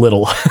ourselves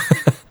little.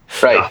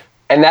 Right.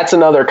 And that's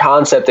another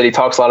concept that he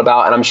talks a lot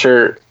about, and I'm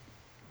sure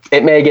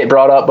it may get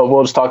brought up, but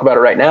we'll just talk about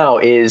it right now,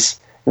 is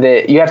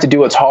that you have to do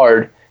what's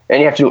hard, and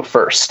you have to do it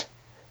first.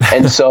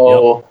 And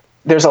so yep.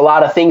 There's a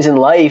lot of things in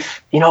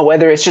life,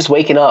 whether it's just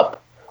waking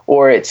up,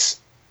 or it's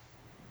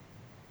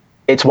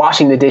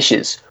washing the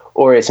dishes,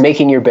 or it's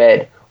making your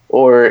bed,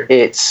 or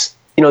it's,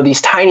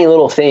 these tiny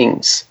little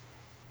things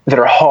that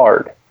are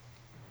hard.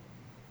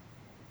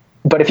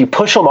 But if you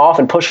push them off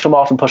and push them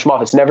off and push them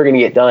off, it's never going to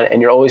get done,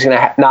 and you're always going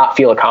to not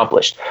feel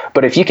accomplished.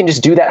 But if you can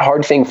just do that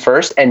hard thing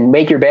first and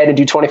make your bed and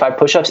do 25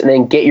 push-ups and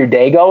then get your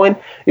day going,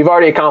 you've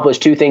already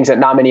accomplished 2 things that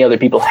not many other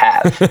people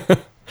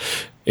have.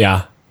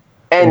 Yeah.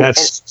 And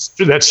that's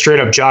straight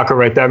up Jocko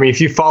right there. I mean,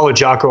 if you follow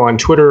Jocko on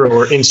Twitter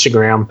or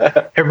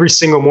Instagram, every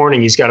single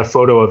morning he's got a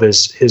photo of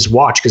his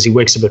watch because he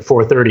wakes up at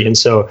 4:30. And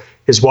so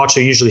his watch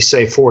will usually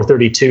say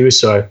 4:32.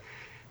 So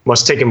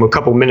must take him a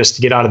couple minutes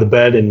to get out of the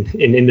bed and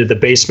into the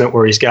basement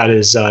where he's got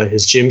his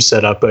gym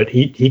set up. But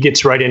he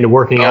gets right into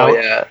working out.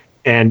 Yeah.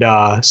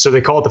 And so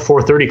they call it the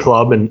 4:30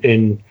 Club. And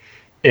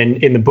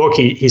in the book,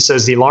 he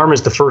says the alarm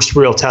is the first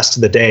real test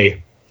of the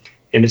day.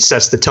 And it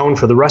sets the tone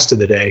for the rest of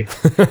the day.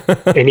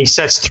 And he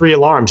sets 3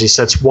 alarms. He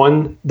sets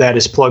one that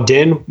is plugged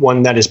in,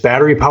 one that is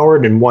battery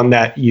powered, and one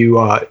that you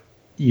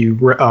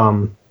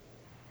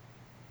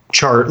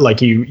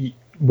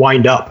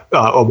wind up,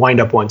 a wind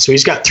up one. So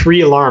he's got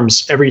 3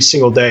 alarms every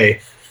single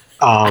day.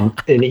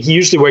 And he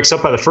usually wakes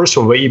up by the first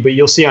one, but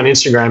you'll see on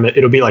Instagram,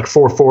 it'll be like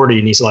 4:40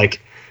 and he's like,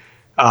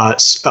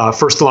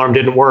 first alarm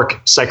didn't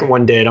work. Second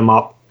one did, I'm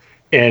up.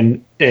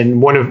 And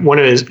one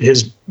of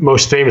his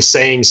most famous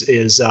sayings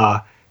is,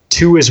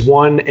 2 is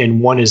 1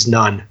 and 1 is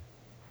none.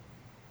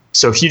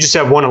 So if you just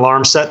have one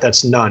alarm set,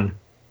 that's none.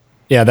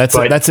 Yeah,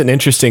 that's an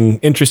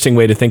interesting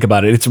way to think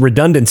about it. It's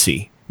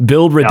redundancy.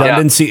 Build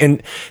redundancy. Yeah.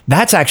 And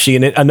that's actually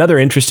another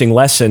interesting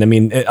lesson. I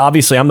mean,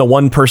 obviously I'm the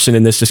one person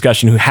in this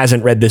discussion who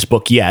hasn't read this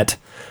book yet.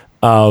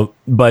 One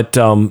of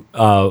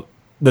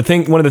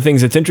the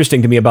things that's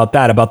interesting to me about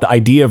the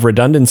idea of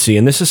redundancy,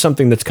 and this is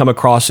something that's come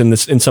across in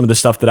some of the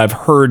stuff that I've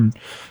heard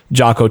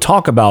Jocko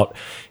talk about,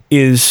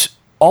 is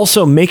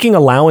also making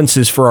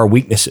allowances for our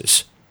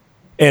weaknesses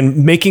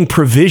and making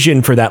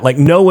provision for that, like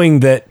knowing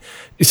that.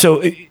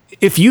 So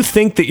if you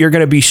think that you're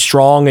going to be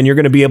strong and you're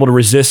going to be able to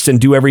resist and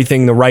do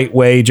everything the right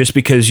way just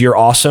because you're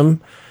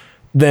awesome,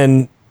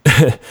 then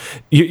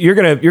you're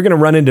going to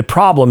run into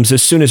problems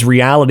as soon as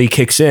reality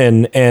kicks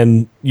in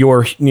and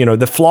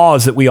the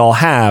flaws that we all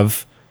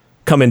have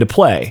come into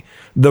play.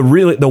 The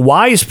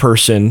wise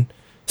person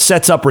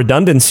sets up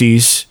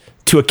redundancies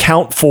to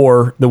account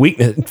for the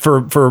weakness,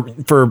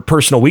 for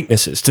personal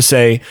weaknesses, to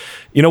say,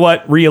 you know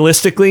what,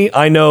 realistically,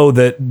 I know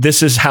that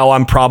this is how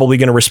I'm probably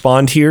going to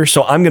respond here.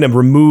 So I'm going to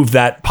remove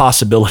that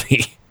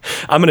possibility.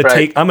 I'm going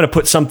to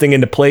put something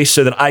into place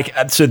so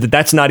that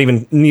that's not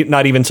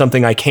even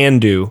something I can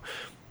do.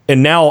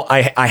 And now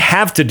I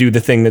have to do the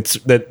thing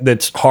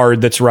that's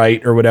hard, that's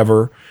right, or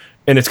whatever,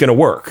 and it's going to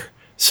work.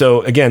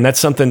 So again, that's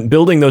something,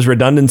 building those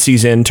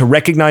redundancies in to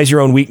recognize your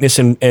own weakness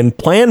and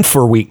plan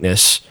for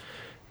weakness.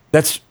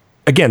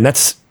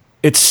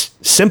 It's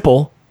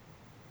simple,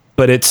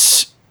 but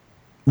it's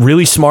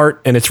really smart,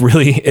 and it's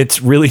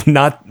really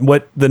not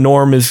what the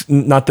norm is,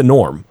 not the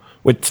norm.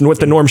 What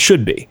the norm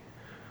should be.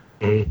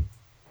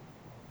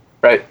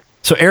 Right.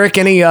 So Eric,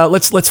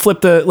 let's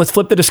flip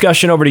the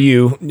discussion over to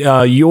you.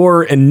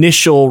 Your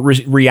initial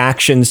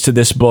reactions to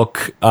this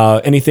book,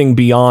 anything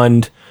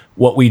beyond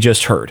what we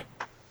just heard?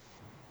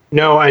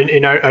 No, I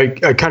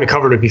kind of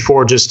covered it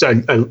before. Just I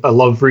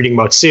love reading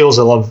about SEALs.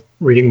 I love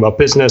reading about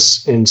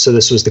business, and so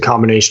this was the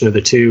combination of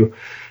the two.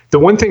 The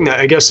one thing that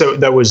I guess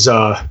that was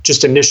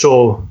just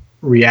initial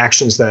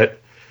reactions that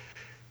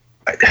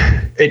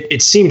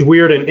it seemed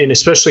weird, and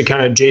especially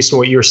kind of Jason,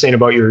 what you were saying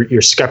about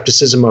your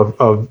skepticism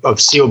of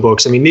SEAL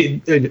books. I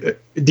mean,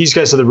 these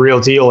guys are the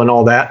real deal and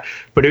all that,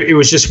 but it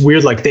was just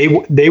weird. Like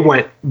they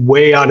went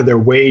way out of their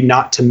way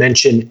not to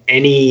mention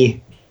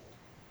any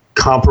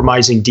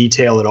compromising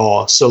detail at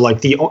all. So like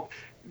the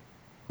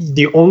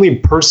only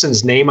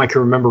person's name I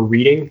can remember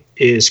reading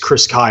is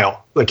Chris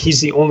Kyle. Like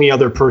he's the only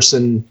other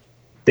person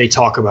they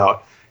talk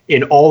about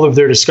in all of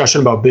their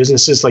discussion about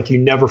businesses. Like you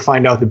never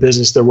find out the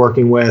business they're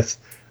working with.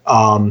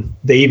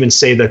 They even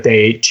say that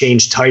they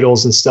changed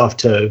titles and stuff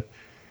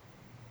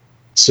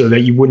so that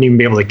you wouldn't even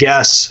be able to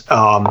guess.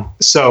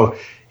 So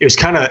it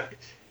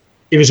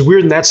was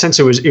weird in that sense.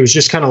 It was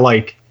just kind of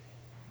like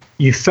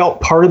you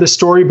felt part of the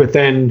story, but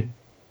then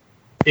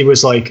it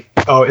was like,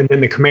 oh, and then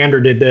the commander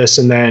did this,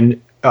 and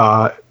then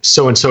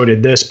so-and-so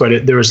did this,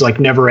 but there was like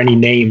never any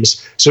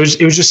names. So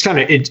it was just kind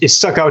of, it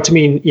stuck out to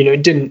me. You know,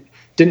 it didn't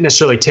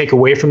necessarily take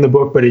away from the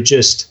book, but it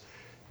just,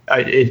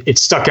 it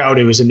stuck out.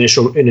 It was an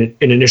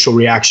initial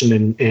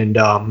reaction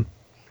and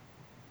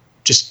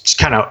just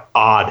kind of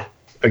odd,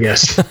 I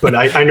guess. But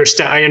I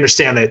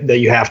understand that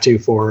you have to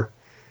for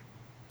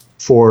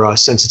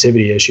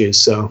sensitivity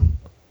issues. So.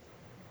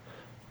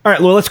 All right,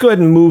 well, let's go ahead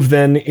and move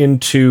then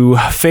into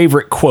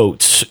favorite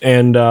quotes.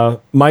 And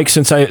Mike,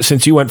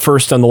 since you went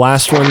first on the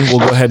last one, we'll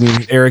go ahead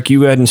and, Eric, you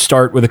go ahead and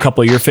start with a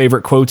couple of your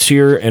favorite quotes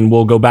here, and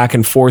we'll go back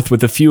and forth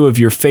with a few of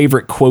your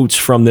favorite quotes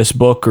from this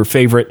book, or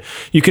favorite.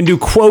 You can do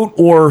quote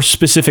or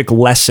specific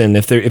lesson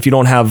if you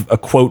don't have a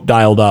quote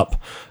dialed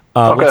up.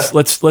 Okay.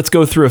 Let's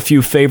go through a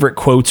few favorite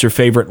quotes or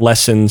favorite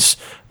lessons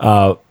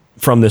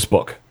from this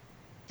book.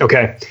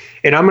 Okay,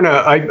 and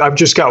I've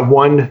just got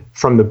one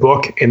from the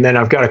book, and then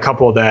I've got a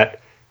couple that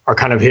are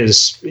kind of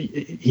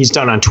he's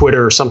done on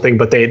Twitter or something,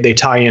 but they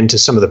tie into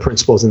some of the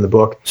principles in the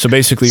book. So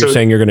basically you're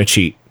saying you're going to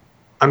cheat.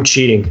 I'm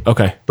cheating.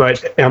 Okay.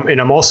 But and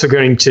I'm also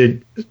going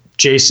to,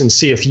 Jason,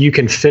 see if you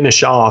can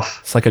finish off.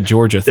 It's like a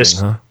Georgia this,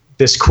 thing, huh?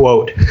 This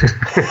quote.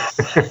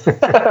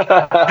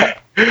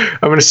 I'm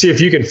going to see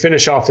if you can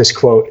finish off this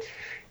quote.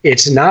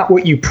 It's not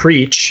what you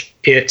preach,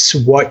 it's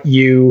what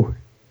you.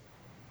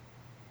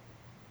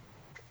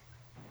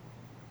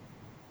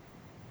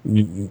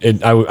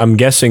 I'm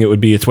guessing it would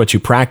be it's what you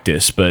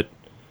practice, but.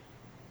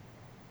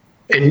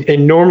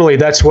 And normally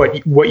that's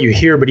what you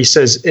hear, but he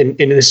says, and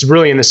this is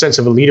really in the sense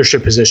of a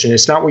leadership position.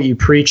 It's not what you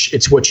preach,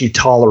 it's what you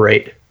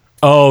tolerate.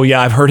 Oh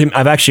yeah,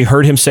 I've actually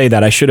heard him say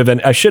that. I should have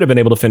been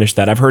able to finish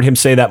that. I've heard him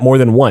say that more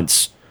than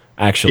once,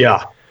 actually.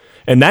 Yeah.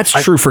 And that's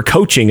true for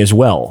coaching as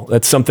well.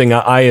 That's something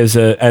I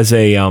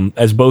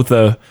as both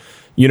a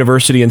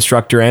university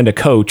instructor and a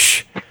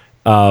coach,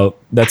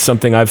 that's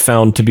something I've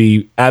found to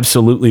be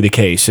absolutely the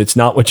case. It's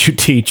not what you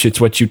teach,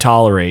 it's what you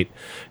tolerate.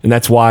 And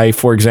that's why,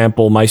 for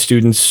example, my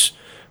students,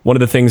 one of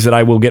the things that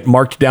I will get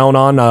marked down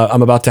on,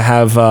 I'm about to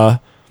have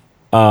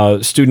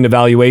student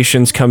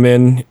evaluations come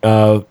in.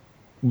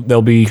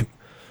 They'll be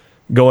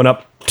going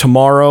up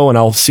tomorrow, and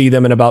I'll see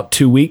them in about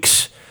 2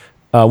 weeks.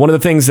 One of the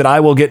things that I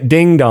will get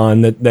dinged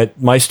on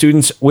that my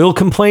students will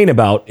complain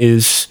about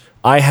is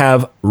I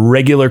have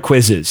regular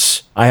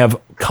quizzes. I have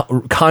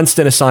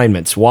constant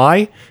assignments.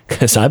 Why?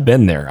 Because I've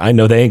been there. I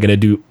know they ain't going to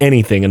do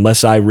anything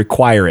unless I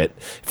require it.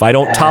 If I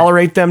don't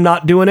tolerate them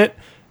not doing it,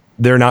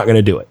 they're not going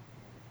to do it.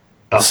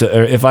 So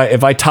if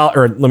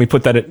let me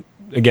put that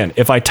again.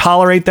 If I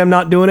tolerate them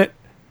not doing it,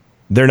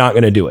 they're not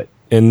going to do it.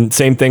 And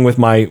same thing with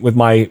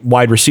my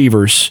wide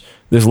receivers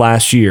this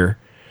last year.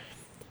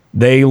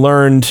 They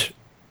learned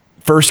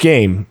first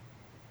game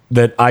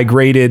that I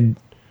graded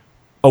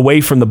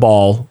away from the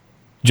ball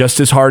just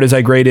as hard as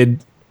I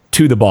graded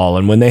to the ball.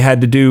 And when they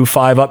had to do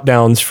 5 up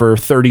downs for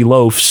 30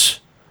 loafs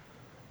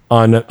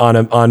on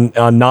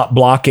not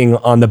blocking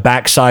on the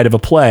backside of a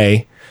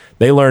play,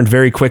 they learned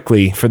very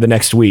quickly for the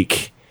next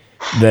week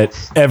that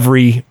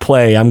every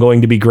play I'm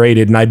going to be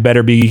graded, and I'd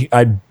better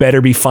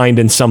be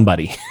finding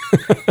somebody.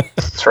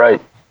 That's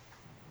right.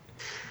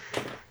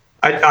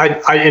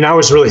 I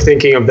was really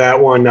thinking of that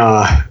one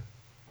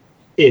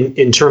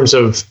in terms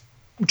of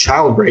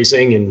child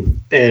raising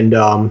and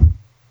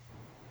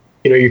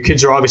your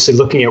kids are obviously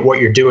looking at what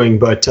you're doing,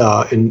 but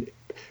and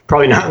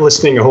probably not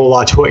listening a whole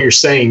lot to what you're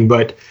saying,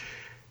 but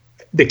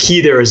the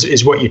key there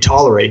is what you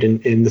tolerate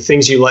and the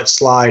things you let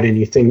slide and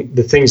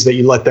the things that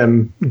you let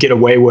them get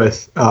away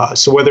with.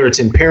 So whether it's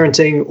in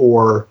parenting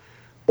or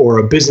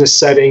a business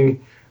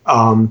setting,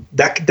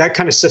 that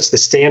kind of sets the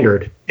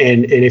standard.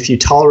 And if you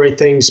tolerate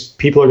things,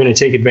 people are going to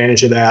take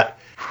advantage of that.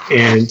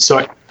 And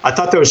so I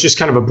thought that was just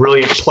kind of a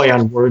brilliant play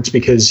on words,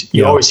 because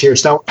you always hear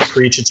it's not what you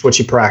preach, it's what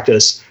you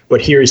practice.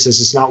 But here he says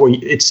it's not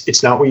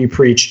what you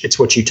preach, it's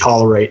what you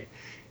tolerate.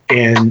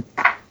 And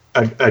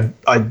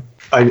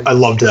I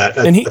loved that.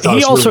 And he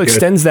also really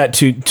extends that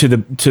to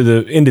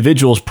the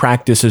individual's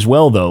practice as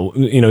well, though.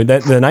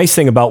 That the nice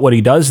thing about what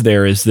he does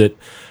there is that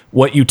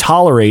what you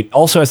tolerate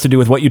also has to do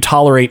with what you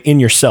tolerate in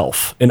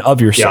yourself and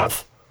of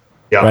yourself.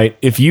 Yeah. Right?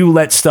 If you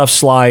let stuff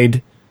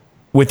slide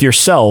with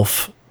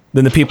yourself,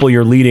 then the people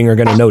you're leading are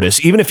going to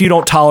notice. Even if you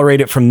don't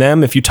tolerate it from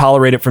them, if you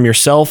tolerate it from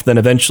yourself, then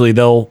eventually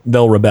they'll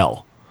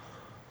rebel.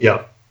 Yeah.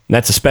 And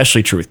that's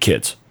especially true with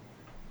kids.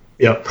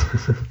 Yep.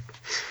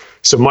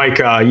 So Mike,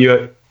 you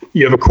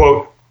have a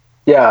quote?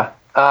 Yeah.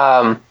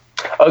 A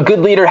good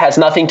leader has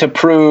nothing to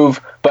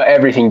prove, but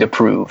everything to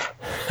prove.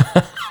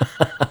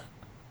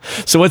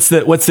 So what's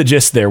the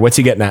gist there? What's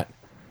he getting at?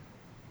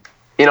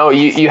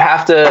 You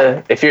have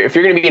to, if you're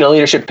going to be in a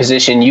leadership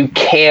position, you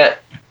can't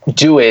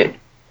do it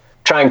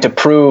trying to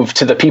prove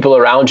to the people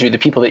around you, the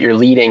people that you're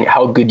leading,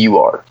 how good you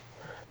are.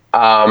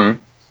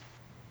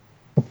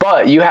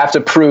 But you have to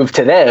prove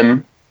to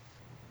them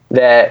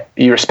that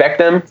you respect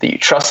them, that you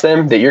trust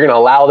them, that you're going to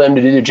allow them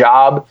to do the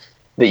job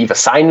that you've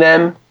assigned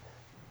them.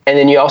 And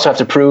then you also have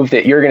to prove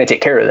that you're going to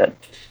take care of them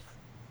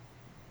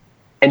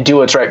and do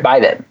what's right by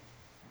them.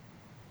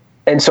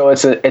 And so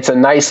it's a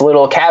nice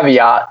little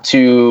caveat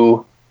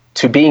to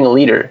being a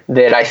leader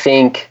that I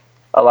think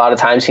a lot of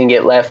times can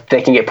get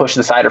pushed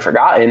aside or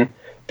forgotten,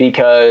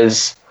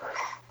 because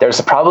there's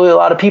probably a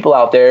lot of people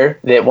out there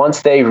that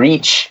once they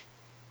reach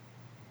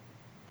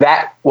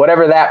that,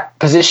 whatever that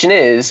position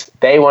is,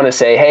 they want to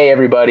say, hey,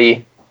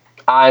 everybody,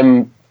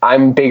 I'm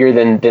bigger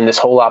than this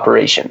whole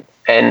operation.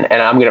 And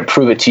I'm going to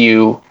prove it to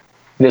you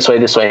this way,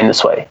 and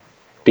this way,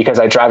 because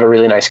I drive a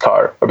really nice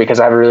car, or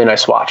because I have a really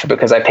nice watch, or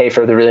because I pay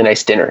for the really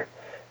nice dinner.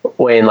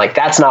 When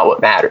that's not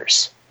what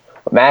matters.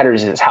 What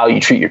matters is how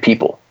you treat your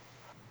people.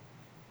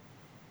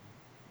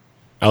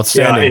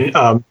 Outstanding.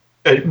 Yeah,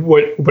 and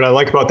what I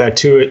like about that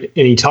too,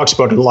 and he talks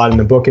about it a lot in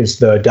the book, is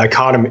the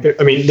dichotomy.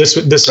 I mean, this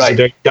is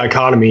a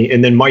dichotomy.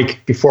 And then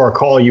Mike, before our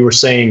call, you were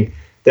saying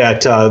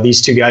that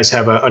these two guys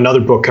have another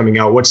book coming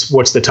out.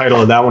 What's the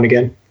title of that one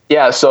again?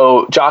 Yeah,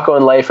 so Jocko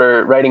and Leif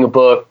are writing a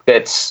book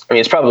it's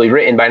probably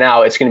written by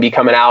now. It's going to be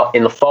coming out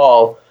in the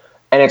fall,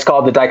 and it's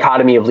called The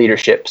Dichotomy of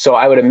Leadership. So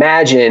I would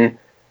imagine,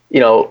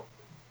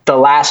 the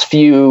last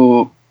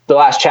few the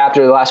last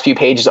chapter, the last few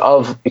pages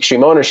of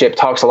Extreme Ownership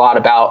talks a lot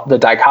about the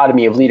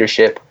dichotomy of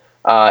leadership.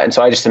 And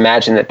so I just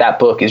imagine that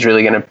book is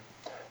really going to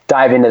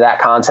dive into that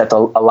concept a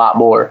lot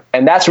more.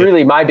 And that's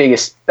really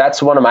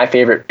that's one of my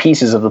favorite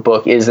pieces of the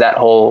book, is that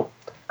whole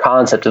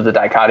concept of the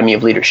dichotomy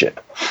of leadership.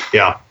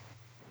 Yeah.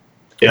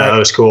 Yeah, that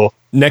was cool.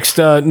 Next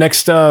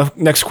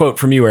quote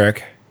from you,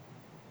 Eric.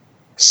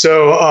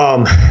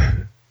 So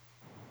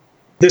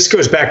this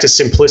goes back to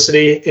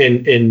simplicity,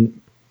 and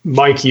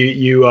Mike,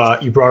 you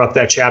brought up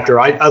that chapter.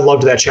 I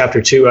loved that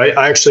chapter too.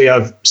 I actually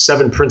have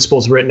 7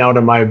 principles written out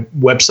on my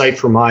website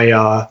for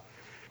my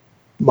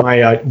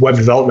web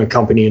development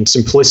company, and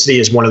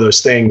simplicity is one of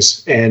those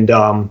things. And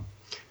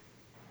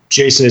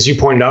Jason, as you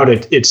pointed out,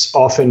 it's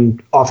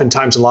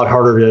oftentimes a lot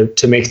harder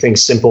to make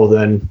things simple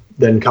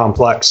than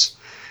complex.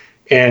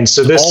 And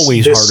so it's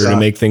always harder to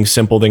make things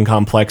simple than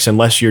complex,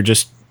 unless you're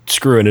just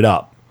screwing it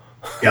up.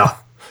 Yeah.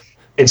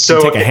 And so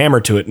you take a hammer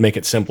to it and make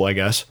it simple, I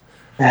guess.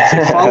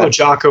 Follow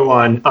Jocko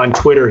on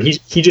Twitter.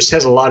 He just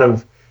has a lot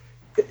of,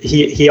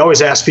 he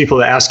always asks people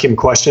to ask him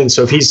questions.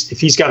 So if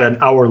he's got an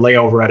hour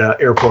layover at an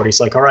airport, he's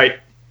like, all right,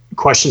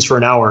 questions for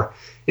an hour.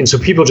 And so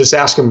people just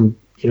ask him,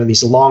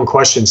 these long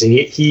questions, and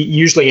he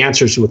usually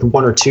answers with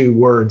 1 or 2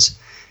 words.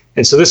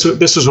 And so this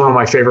was one of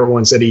my favorite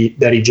ones that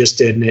he just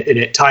did, and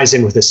it ties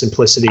in with the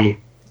simplicity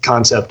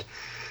concept.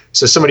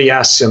 So somebody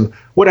asks him,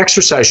 what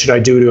exercise should I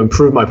do to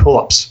improve my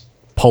pull-ups?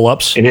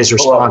 Pull-ups? And his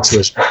response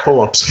was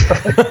pull-ups.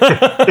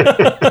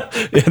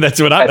 Yeah,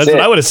 that's what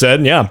I would have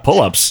said. Yeah,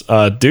 pull-ups,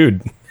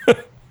 dude.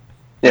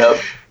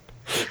 Yep.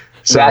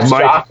 So that's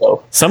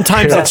Jocko.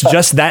 Sometimes it's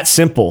just that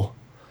simple.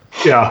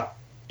 Yeah.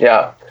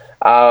 Yeah.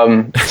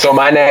 So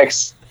my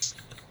next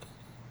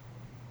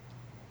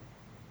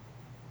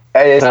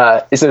is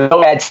a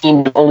no bad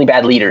team, only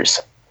bad leaders.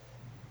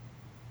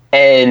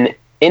 And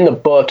in the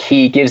book,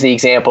 he gives the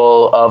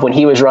example of when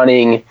he was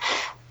running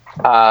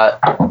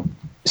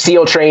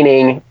SEAL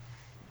training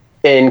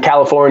in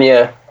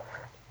California.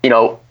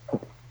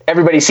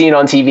 Everybody's seen it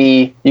on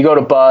TV. You go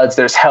to Bud's,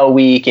 there's Hell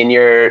Week, and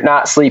you're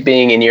not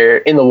sleeping, and you're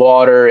in the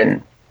water,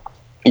 and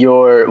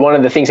one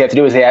of the things they have to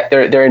do is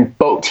they're in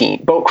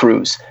boat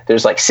crews.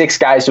 There's like 6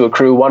 guys to a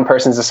crew. One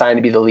person's assigned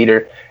to be the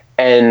leader,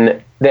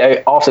 and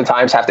they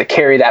oftentimes have to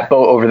carry that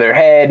boat over their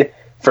head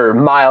for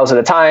miles at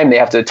a time. They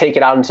have to take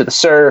it out into the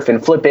surf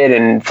and flip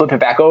it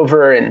back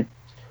over. And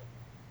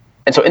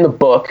so in the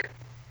book,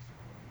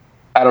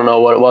 I don't know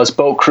what it was,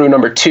 boat crew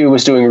number 2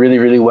 was doing really,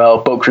 really well.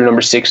 Boat crew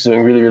number 6 was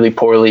doing really, really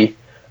poorly.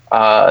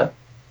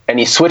 And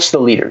he switched the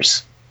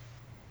leaders,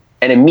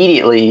 and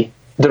immediately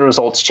the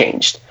results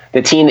changed.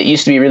 The team that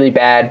used to be really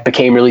bad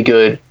became really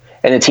good,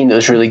 and the team that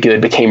was really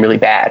good became really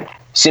bad,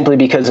 simply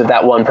because of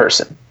that one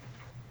person.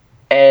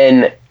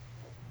 And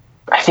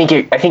I think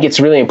it's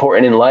really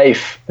important in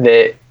life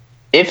that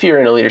if you're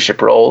in a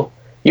leadership role,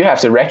 you have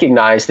to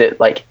recognize that,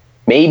 like,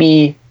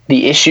 maybe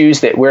the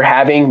issues that we're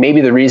having,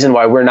 maybe the reason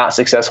why we're not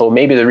successful,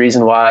 maybe the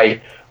reason why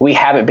we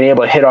haven't been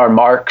able to hit our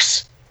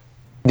marks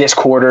this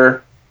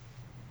quarter,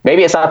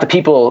 maybe it's not the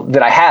people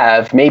that I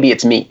have, maybe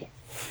it's me.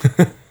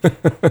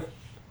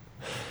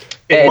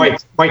 And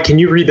Mike, can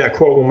you read that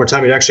quote one more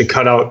time? It actually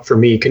cut out for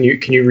me. Can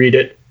you read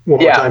it one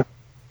more time?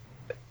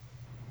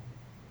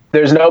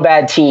 There's no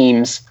bad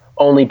teams,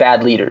 only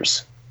bad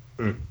leaders.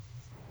 Yeah,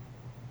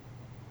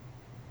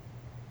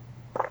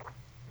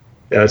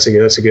 that's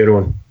a good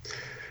one.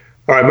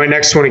 All right, my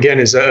next one again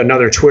is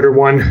another Twitter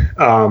one,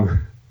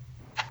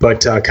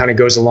 but kind of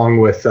goes along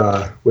with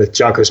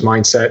Jocko's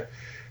mindset.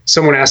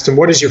 Someone asked him,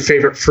 "What is your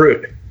favorite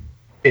fruit?"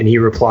 And he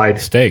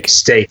replied, "Steak."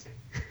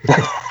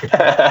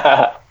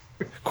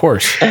 Of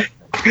course.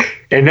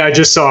 And I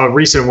just saw a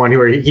recent one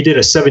where he did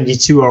a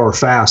 72-hour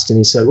fast, and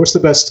he said, "What's the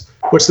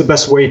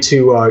best way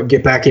to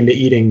get back into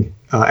eating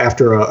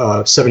after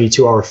a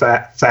 72-hour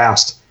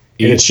fast?"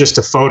 And it's just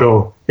a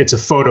photo. It's a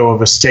photo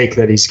of a steak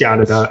that he's got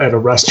at a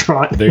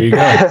restaurant. There you go.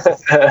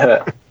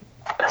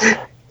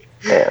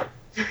 Yeah.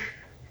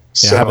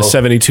 So, have a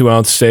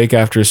 72-ounce steak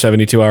after a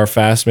 72-hour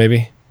fast,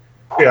 maybe.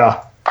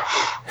 Yeah.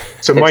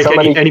 So, Mike,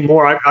 any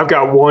more? I've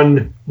got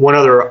one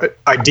other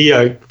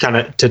idea kind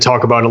of to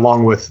talk about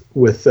along with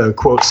the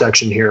quote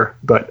section here.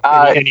 But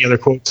any other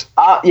quotes?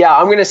 Yeah,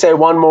 I'm going to say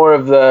one more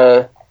of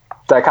the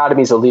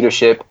dichotomies of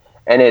leadership,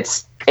 and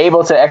it's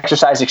able to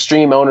exercise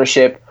extreme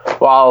ownership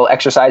while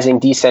exercising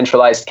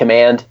decentralized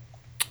command.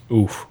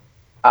 Oof.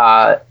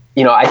 I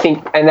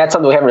think, and that's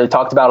something we haven't really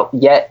talked about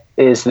yet,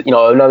 is,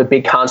 another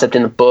big concept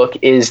in the book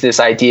is this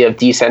idea of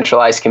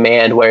decentralized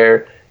command,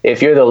 where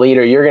if you're the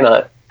leader, you're going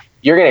to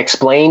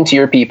explain to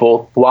your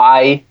people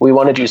why we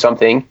want to do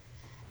something,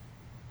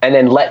 and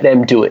then let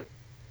them do it.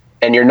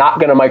 And you're not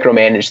going to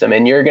micromanage them,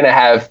 and you're going to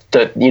have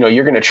to,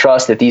 you're going to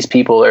trust that these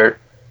people are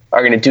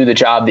going to do the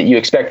job that you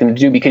expect them to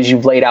do because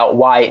you've laid out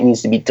why it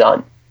needs to be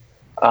done.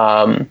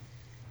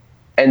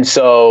 And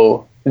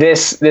so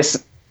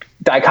this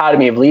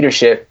dichotomy of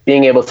leadership,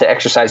 being able to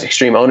exercise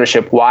extreme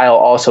ownership while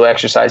also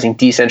exercising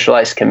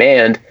decentralized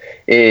command,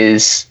 I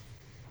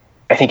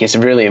think is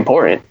really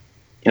important.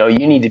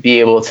 You need to be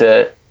able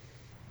to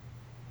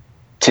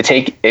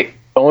take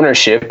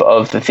ownership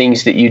of the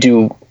things that you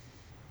do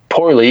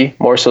poorly,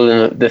 more so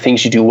than the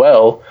things you do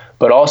well,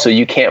 but also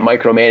you can't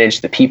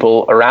micromanage the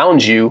people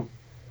around you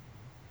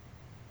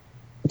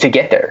to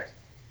get there.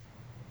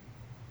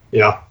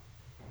 Yeah.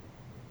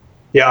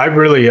 Yeah, I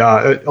really,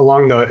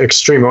 along the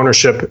extreme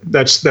ownership,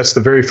 that's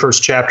the very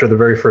first chapter, the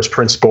very first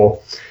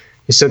principle.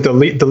 He said the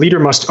leader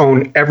must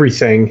own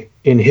everything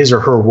in his or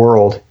her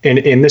world.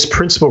 And this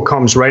principle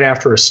comes right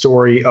after a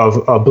story of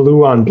a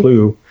blue on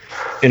blue.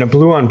 And a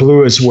blue on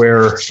blue is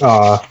where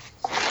a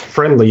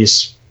friendly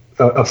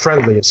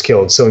is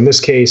killed. So in this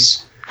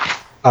case,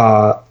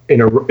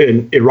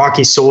 an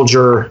Iraqi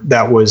soldier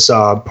that was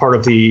part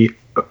of the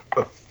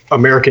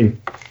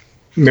American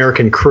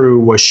crew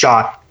was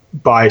shot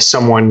by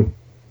someone,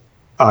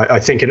 I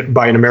think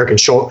by an American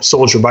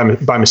soldier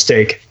by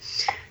mistake.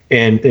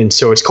 And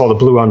so it's called a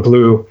blue on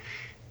blue.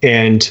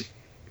 And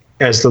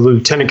as the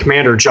lieutenant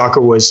commander,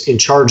 Jocko was in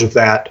charge of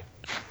that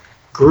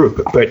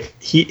group, but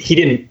he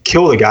didn't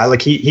kill the guy.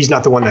 Like he's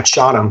not the one that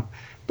shot him,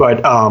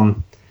 but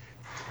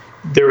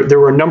there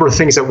were a number of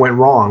things that went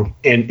wrong.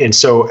 And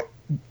so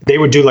they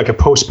would do like a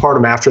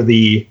postpartum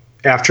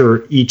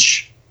after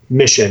each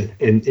mission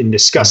and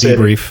discuss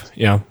debrief.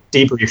 it.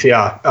 Debrief.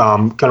 Yeah.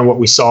 Kind of what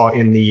we saw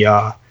in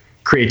the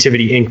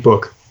Creativity Inc.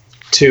 book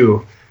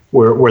too,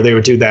 where they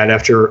would do that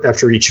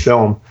after each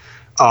film.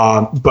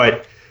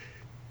 But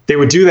they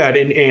would do that.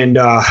 And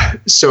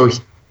so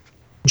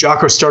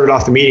Jocko started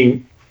off the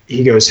meeting.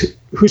 He goes,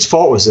 whose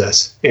fault was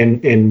this?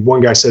 And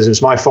one guy says, it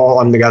was my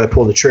fault. I'm the guy that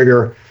pulled the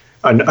trigger.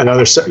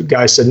 Another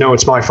guy said, no,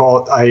 it's my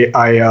fault.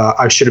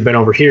 I should have been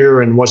over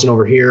here and wasn't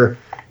over here.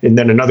 And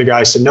then another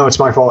guy said, no, it's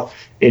my fault.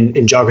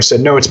 And Jocko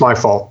said, no, it's my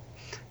fault.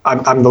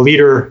 I'm the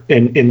leader.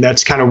 And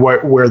that's kind of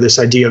where this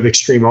idea of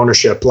extreme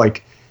ownership,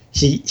 like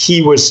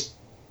he was,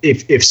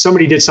 if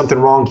somebody did something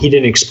wrong, he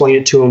didn't explain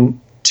it to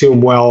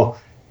him well.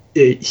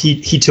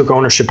 He took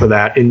ownership of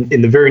that. And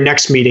the very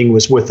next meeting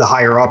was with the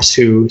higher ups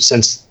who,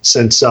 since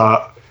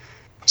the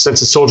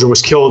soldier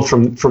was killed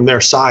from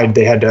their side,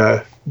 they had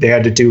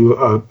to do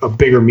a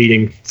bigger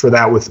meeting for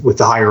that with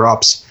the higher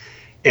ups.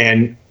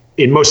 And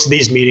in most of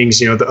these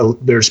meetings,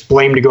 there's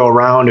blame to go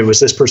around. It was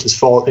this person's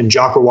fault. And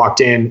Jocko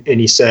walked in and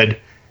he said,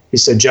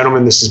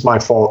 gentlemen, this is my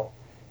fault.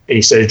 And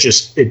he said,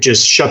 it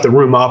just shut the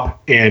room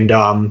up. And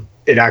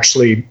it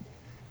actually,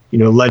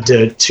 led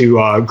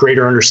to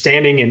greater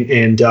understanding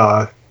and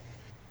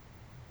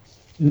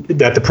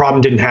that the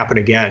problem didn't happen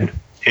again.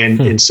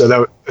 And so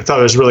that, I thought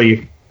it was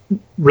really,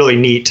 really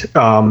neat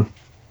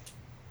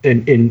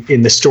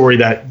in the story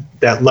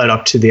that led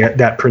up to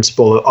that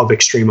principle of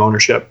extreme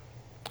ownership.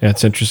 Yeah,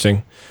 it's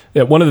interesting.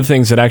 Yeah, one of the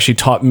things that actually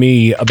taught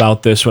me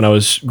about this when I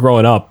was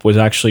growing up was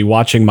actually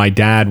watching my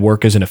dad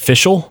work as an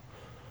official.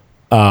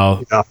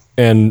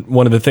 And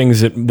one of the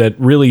things that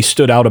really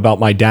stood out about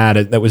my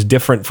dad that was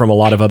different from a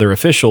lot of other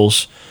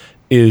officials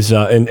is,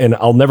 and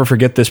I'll never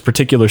forget this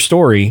particular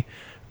story.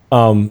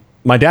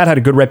 My dad had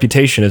a good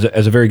reputation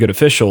as a very good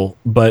official,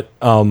 but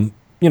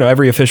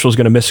every official is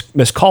going to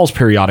miss calls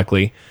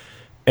periodically.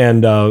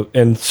 And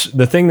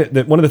the thing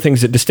that one of the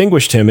things that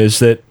distinguished him is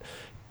that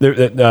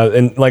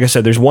and like I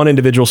said, there's one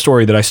individual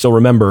story that I still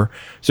remember.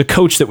 It's a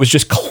coach that was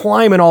just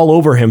climbing all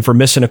over him for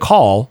missing a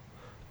call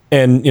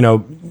and,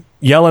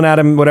 yelling at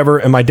him, whatever.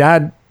 And my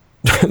dad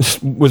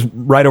was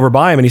right over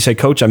by him and he said,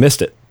 "Coach, I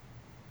missed it."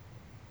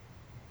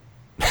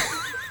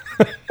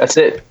 That's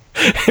it.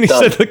 And he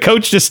said the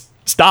coach just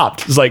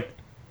stopped. He's like,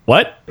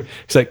 "What?"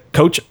 He's like,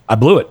 "Coach, I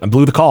blew it. I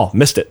blew the call.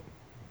 Missed it.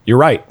 You're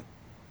right."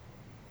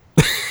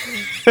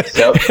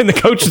 Yep. And the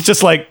coach is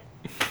just like,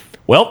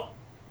 "Well,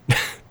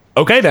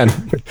 okay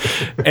then."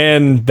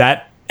 And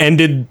that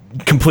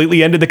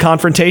completely ended the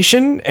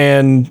confrontation.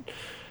 And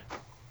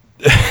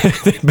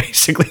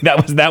basically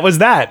that was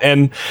that.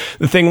 And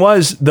the thing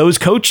was, those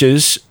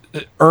coaches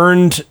he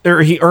earned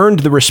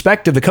the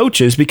respect of the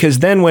coaches, because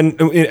then when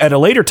at a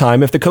later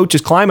time, if the coach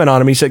is climbing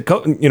on him, he said,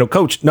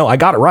 "Coach, no, I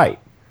got it right."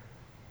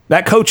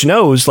 That coach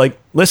knows, like,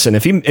 listen,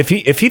 if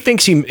he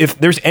thinks if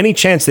there's any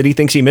chance that he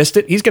thinks he missed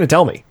it, he's going to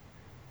tell me.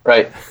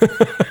 Right.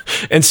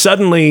 And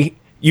suddenly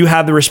you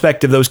have the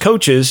respect of those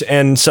coaches,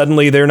 and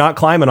suddenly they're not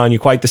climbing on you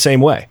quite the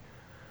same way,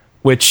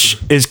 which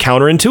is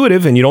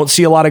counterintuitive, and you don't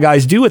see a lot of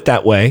guys do it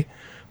that way.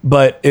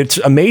 But it's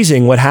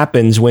amazing what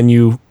happens when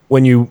you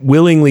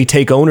willingly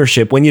take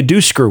ownership, when you do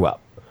screw up.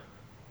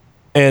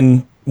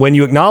 And when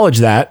you acknowledge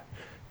that,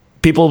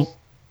 people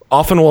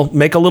often will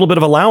make a little bit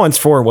of allowance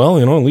for, well,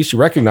 at least you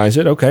recognize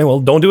it. Okay, well,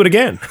 don't do it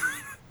again.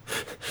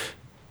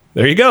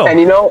 There you go. And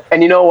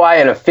you know why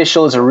an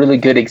official is a really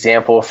good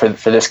example for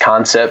this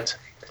concept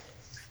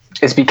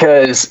is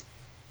because,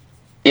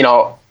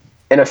 an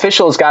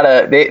official's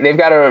they've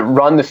got to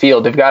run the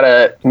field. They've got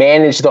to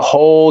manage the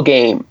whole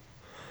game.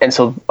 And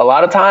so a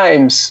lot of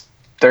times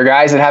they're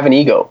guys that have an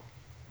ego.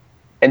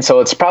 And so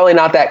it's probably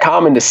not that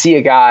common to see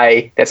a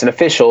guy that's an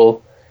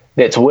official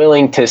that's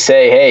willing to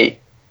say, "Hey,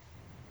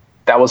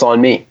 that was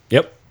on me."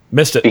 Yep.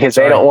 Missed it. Because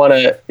Sorry. They don't want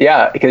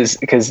to,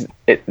 because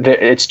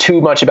it's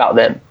too much about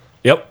them.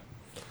 Yep.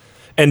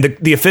 And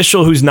the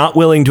official who's not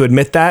willing to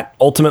admit that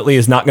ultimately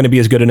is not going to be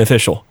as good an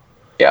official.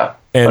 Yeah.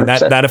 And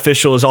that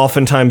official is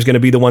oftentimes going to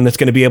be the one that's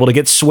going to be able to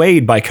get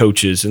swayed by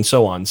coaches and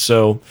so on.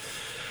 So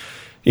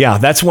yeah,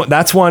 that's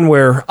one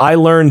where I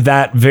learned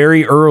that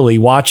very early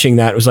watching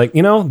that. It was like,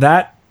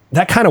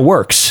 that kind of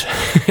works.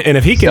 And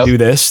if he can do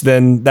this,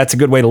 then that's a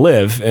good way to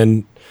live.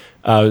 And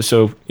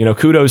so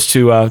kudos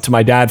to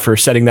my dad for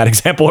setting that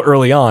example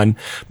early on.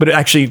 But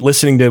actually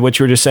listening to what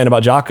you were just saying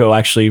about Jocko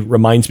actually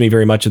reminds me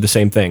very much of the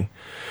same thing.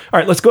 All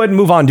right, let's go ahead and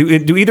move on.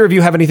 Do either of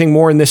you have anything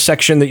more in this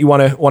section that you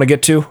want to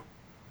get to?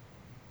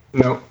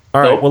 No.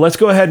 All right. Well, let's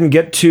go ahead and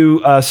get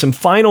to some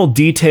final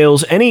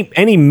details.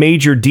 Any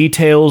major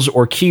details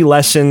or key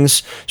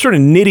lessons, sort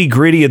of nitty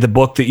gritty of the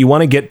book that you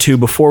want to get to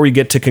before we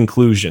get to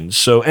conclusions.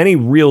 So, any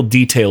real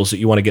details that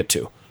you want to get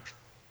to?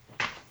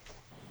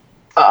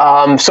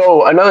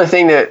 So another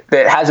thing that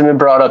hasn't been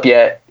brought up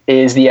yet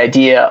is the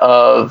idea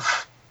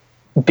of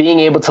being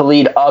able to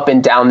lead up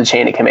and down the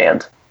chain of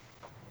command.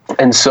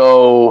 And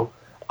so,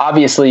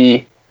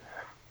 obviously,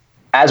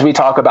 as we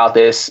talk about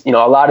this, a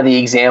lot of the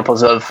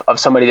examples of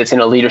somebody that's in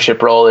a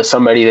leadership role is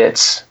somebody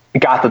that's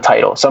got the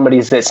title,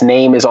 somebody that's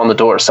name is on the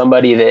door,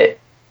 somebody that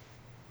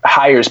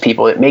hires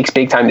people, that makes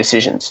big time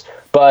decisions.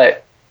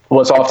 But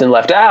what's often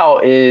left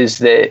out is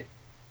that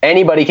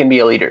anybody can be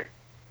a leader.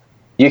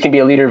 You can be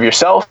a leader of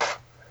yourself,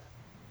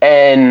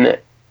 and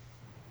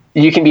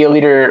you can be a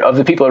leader of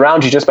the people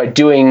around you just by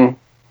doing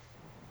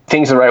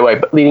things the right way,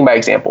 but leading by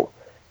example.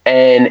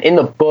 And in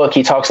the book,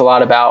 he talks a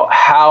lot about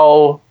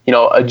how,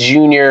 a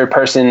junior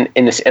person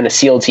in a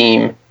SEAL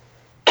team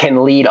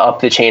can lead up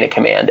the chain of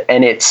command.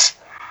 And it's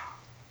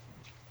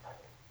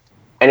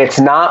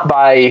not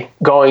by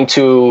going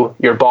to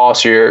your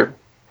boss and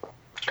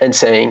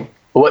saying,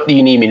 what do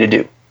you need me to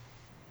do?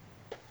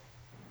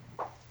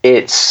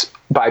 It's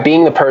by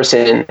being the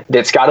person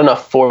that's got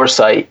enough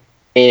foresight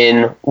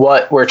in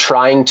what we're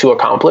trying to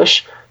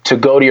accomplish to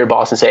go to your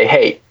boss and say,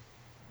 hey,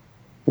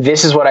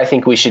 this is what I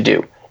think we should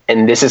do.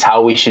 And this is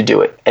how we should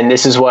do it. And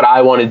this is what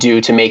I want to do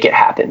to make it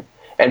happen.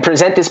 And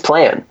present this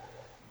plan.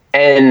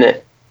 And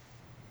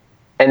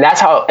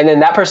that's how, and then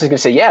that person's going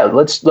to say, yeah,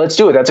 let's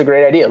do it. That's a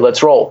great idea.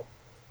 Let's roll.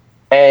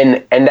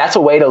 And that's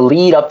a way to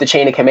lead up the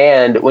chain of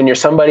command when you're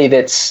somebody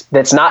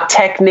that's not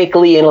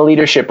technically in a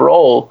leadership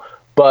role,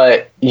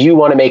 but you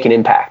want to make an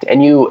impact.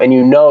 And you're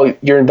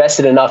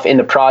invested enough in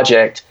the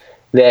project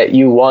that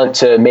you want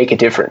to make a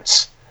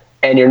difference.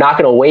 And you're not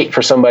going to wait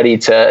for somebody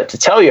to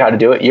tell you how to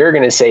do it. You're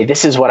going to say,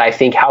 this is what I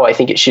think, how I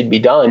think it should be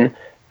done.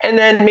 And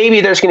then maybe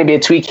there's going to be a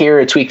tweak here,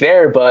 a tweak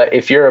there. But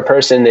if you're a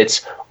person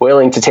that's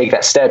willing to take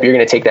that step, you're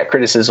going to take that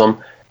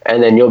criticism,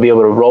 and then you'll be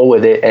able to roll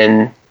with it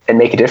and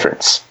make a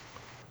difference.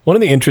 One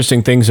of the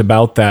interesting things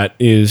about that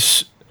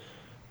is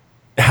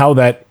how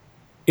that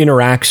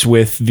interacts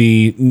with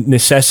the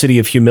necessity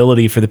of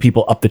humility for the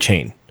people up the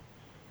chain.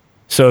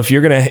 So if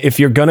you're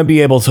gonna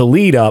be able to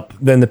lead up,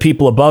 then the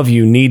people above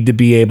you need to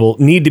be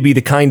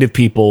the kind of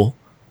people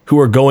who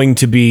are going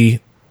to be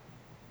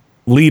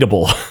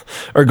leadable,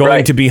 are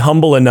going to be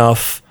humble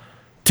enough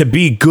to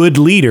be good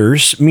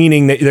leaders,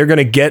 meaning that they're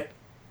going to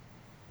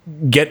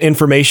get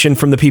information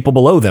from the people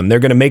below them. They're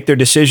going to make their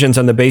decisions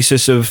on the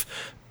basis of,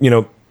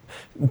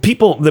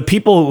 the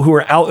people who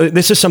are out.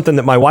 This is something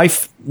that my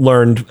wife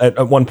learned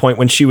at one point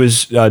when she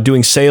was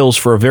doing sales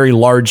for a very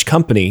large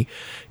company,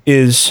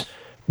 is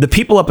the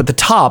people up at the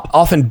top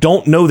often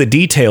don't know the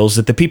details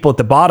that the people at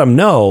the bottom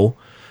know,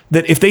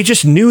 that if they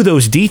just knew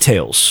those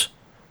details,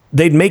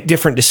 they'd make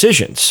different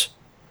decisions.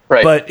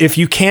 Right. But if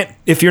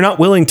you're not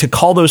willing to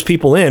call those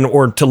people in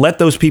or to let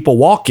those people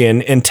walk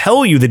in and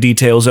tell you the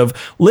details of,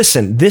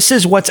 listen, this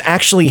is what's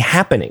actually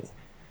happening.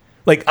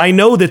 Like, I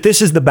know that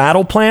this is the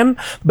battle plan,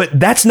 but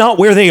that's not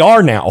where they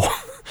are now.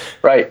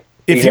 Right.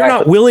 If you're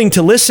not willing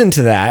to listen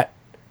to that,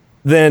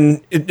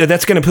 then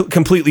that's going to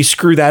completely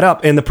screw that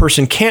up, and the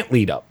person can't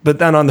lead up. But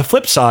then on the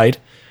flip side,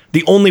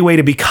 the only way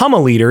to become a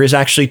leader is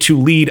actually to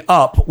lead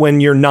up when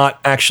you're not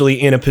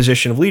actually in a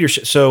position of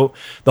leadership. So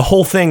the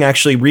whole thing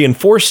actually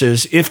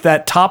reinforces, if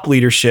that top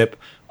leadership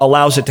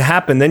allows it to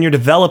happen, then you're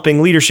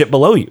developing leadership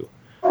below you,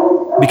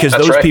 because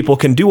those people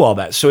can do all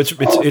that. So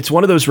it's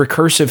one of those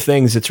recursive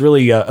things. It's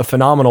really a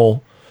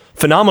phenomenal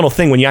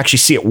thing when you actually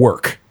see it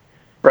work.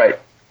 Right.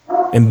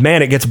 And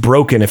man, it gets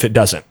broken if it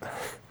doesn't.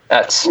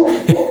 That's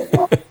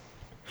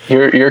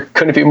you're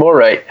couldn't be more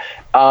right.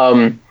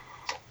 And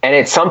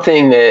it's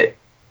something that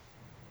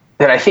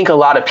I think a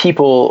lot of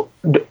people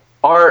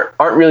aren't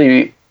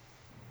really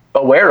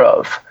aware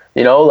of.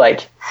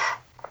 Like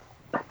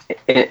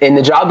in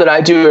the job that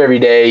I do every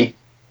day,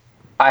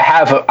 I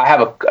have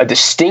a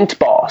distinct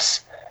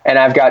boss, and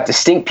I've got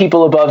distinct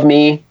people above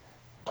me,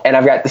 and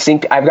I've got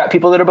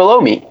people that are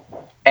below me.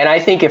 And I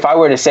think if I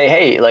were to say,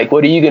 hey, like,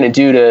 what are you going to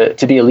do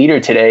to be a leader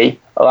today?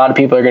 A lot of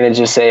people are going to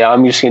just say,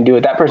 I'm just going to do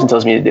what that person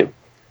tells me to do.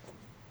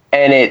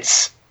 And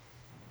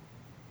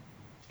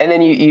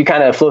then you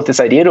kind of float this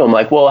idea to them,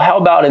 like, well, how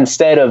about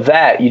instead of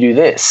that, you do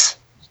this?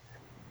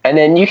 And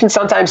then you can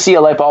sometimes see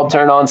a light bulb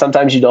turn on,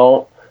 sometimes you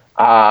don't.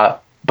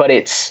 But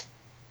that's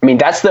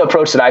the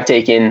approach that I've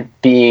taken,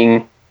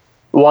 being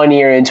 1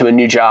 year into a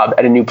new job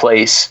at a new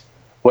place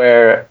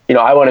where,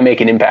 I want to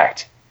make an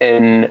impact.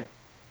 And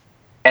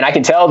And I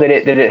can tell that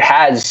it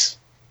has,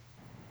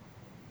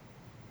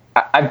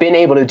 I've been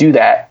able to do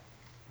that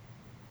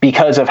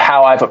because of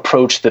how I've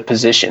approached the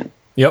position.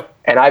 Yep.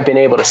 And I've been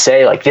able to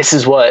say, like, this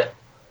is what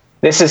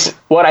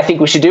I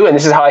think we should do, and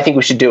this is how I think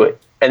we should do it.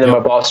 And then my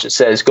boss just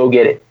says, go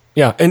get it.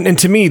 Yeah. And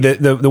to me,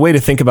 the way to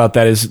think about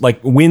that is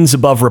like wins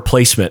above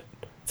replacement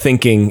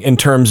thinking in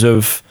terms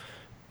of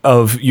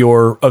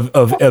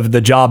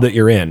the job that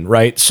you're in,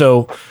 right?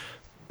 So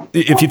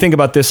if you think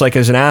about this like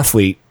as an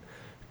athlete,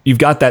 you've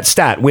got that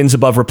stat, wins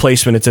above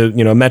replacement. It's a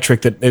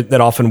metric that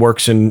often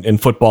works in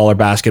football or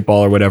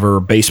basketball or whatever, or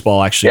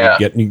baseball.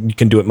 Actually, you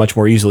can do it much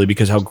more easily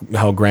because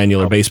how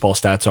granular baseball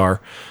stats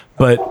are.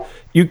 But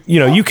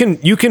you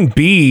can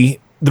be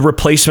the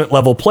replacement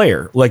level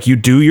player. Like you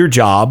do your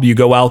job, you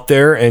go out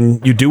there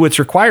and you do what's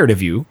required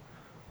of you,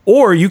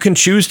 or you can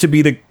choose to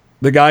be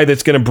the guy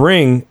that's going to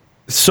bring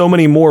so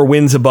many more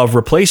wins above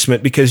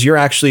replacement because you're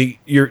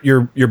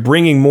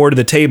bringing more to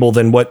the table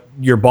than what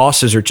your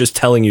bosses are just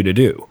telling you to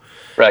do.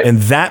 Right. And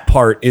that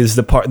part is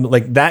the part,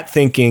 like that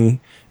thinking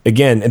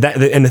again,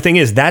 and the thing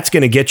is that's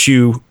going to get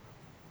you,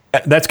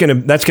 that's going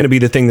to be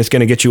the thing that's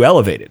going to get you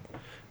elevated.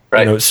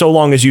 Right. So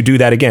long as you do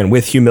that again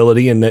with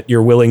humility and that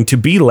you're willing to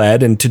be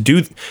led and to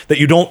do that,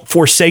 you don't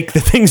forsake the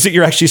things that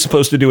you're actually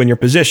supposed to do in your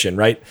position.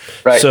 Right.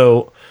 Right.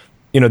 So,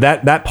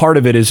 that part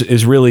of it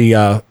is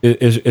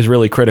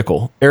really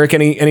critical. Eric,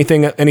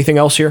 anything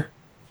else here?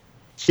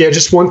 Yeah,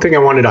 just one thing I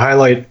wanted to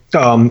highlight,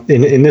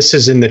 and this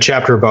is in the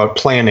chapter about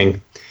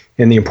planning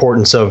and the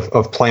importance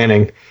of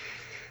planning.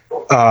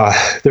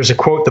 There's a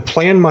quote: "The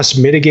plan must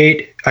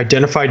mitigate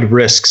identified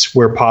risks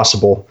where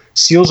possible.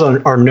 SEALs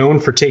are known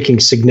for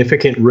taking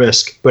significant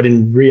risk, but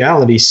in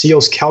reality,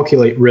 SEALs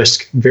calculate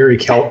risk very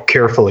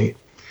carefully."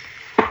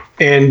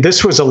 And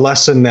this was a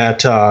lesson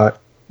that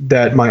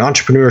my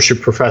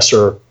entrepreneurship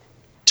professor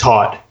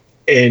taught,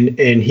 and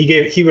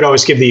he would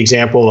always give the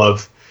example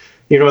of,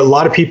 a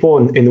lot of people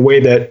in the way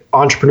that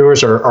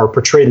entrepreneurs are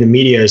portrayed in the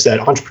media is that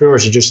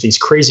entrepreneurs are just these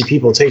crazy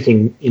people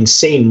taking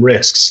insane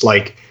risks,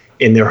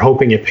 and they're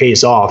hoping it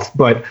pays off.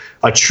 But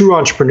a true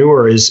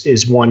entrepreneur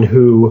is one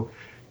who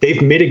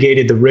they've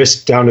mitigated the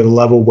risk down to the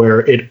level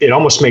where it's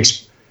almost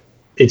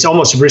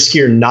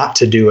riskier not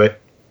to do it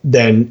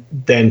than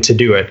to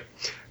do it.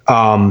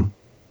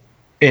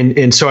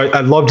 And so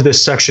I loved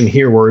this section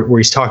here where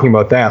he's talking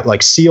about that.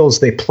 Like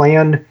SEALs, they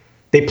plan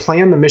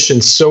the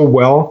mission so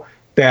well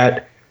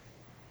that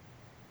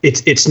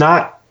it's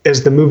not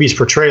as the movies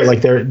portray it,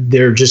 like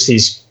they're just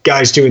these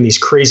guys doing these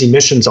crazy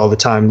missions all the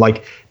time.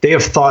 Like they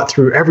have thought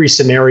through every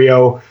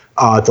scenario,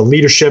 the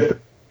leadership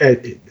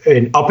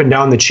and up and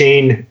down the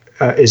chain,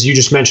 as you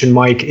just mentioned,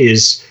 Mike,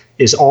 is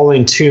all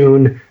in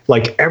tune.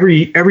 Like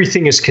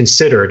everything is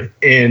considered,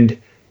 and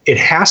it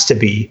has to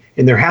be,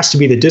 and there has to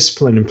be the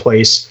discipline in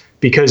place,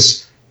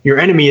 because your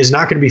enemy is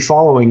not going to be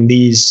following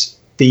these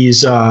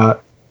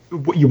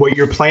what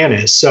your plan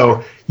is.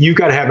 So you've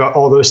got to have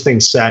all those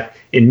things set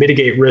and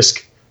mitigate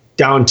risk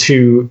down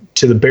to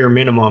the bare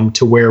minimum,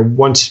 to where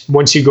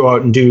once you go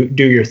out and do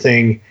your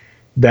thing,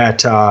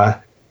 that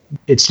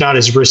it's not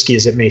as risky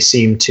as it may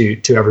seem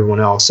to everyone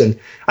else. And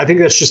I think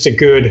that's just a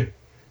good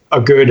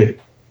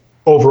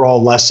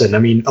overall lesson. I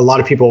mean, a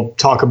lot of people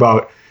talk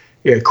about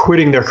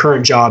quitting their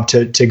current job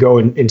to go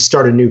and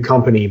start a new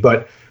company,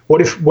 but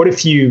what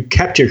if you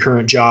kept your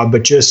current job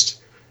but just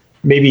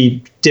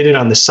maybe did it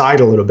on the side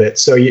a little bit?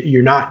 So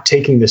you're not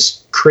taking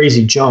this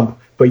crazy jump,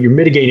 but you're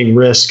mitigating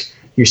risk.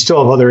 You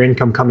still have other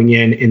income coming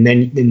in, and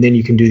then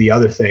you can do the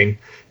other thing.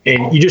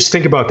 And you just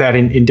think about that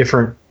in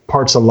different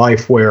parts of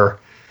life, where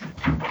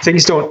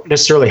things don't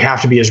necessarily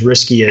have to be as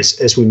risky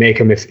as we make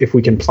them if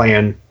we can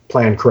plan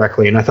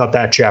correctly. And I thought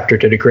that chapter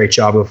did a great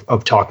job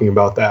of talking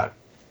about that.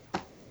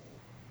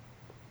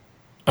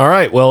 All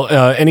right. Well,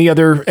 any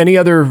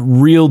other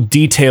real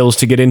details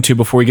to get into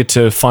before we get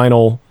to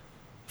final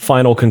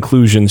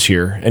conclusions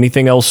here?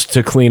 Anything else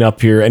to clean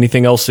up here?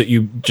 Anything else that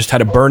you just had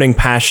a burning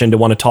passion to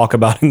want to talk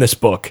about in this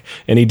book?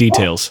 Any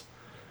details?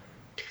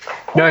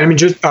 No, I mean,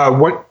 just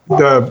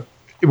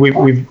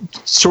we've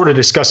sort of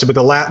discussed it, but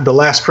the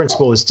last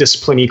principle is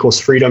discipline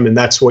equals freedom, and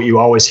that's what you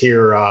always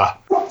hear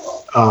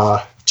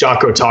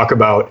Jocko talk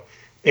about.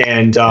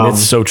 And it's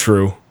so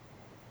true.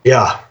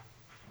 Yeah.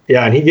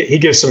 Yeah, and he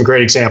gives some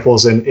great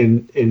examples,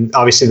 and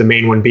obviously the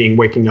main one being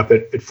waking up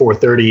at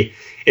 4:30,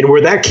 and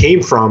where that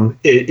came from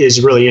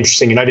is really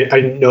interesting. And I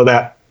didn't know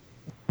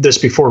this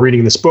before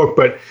reading this book,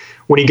 but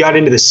when he got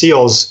into the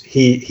SEALs,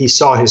 he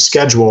saw his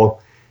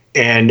schedule,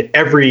 and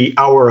every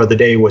hour of the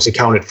day was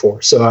accounted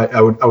for. So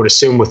I would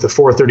assume with the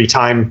 4:30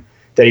 time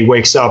that he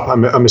wakes up,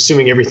 I'm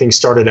assuming everything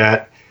started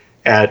at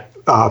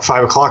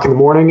 5 o'clock in the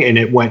morning, and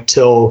it went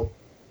till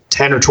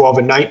 10 or 12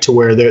 at night, to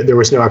where there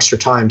was no extra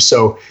time.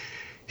 So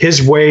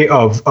his way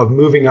of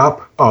moving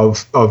up,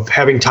 of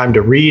having time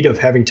to read, of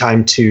having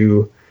time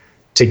to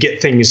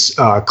get things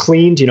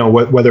cleaned,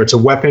 whether it's a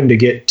weapon, to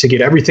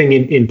get everything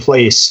in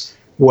place,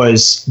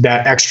 was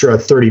that extra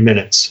 30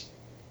 minutes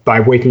by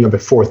waking up at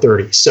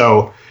 4:30.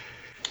 So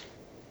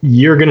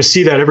you're going to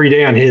see that every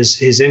day on his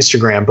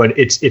Instagram, but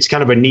it's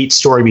kind of a neat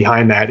story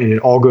behind that. And it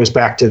all goes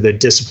back to the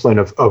discipline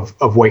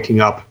of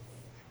waking up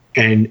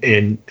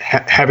and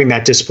having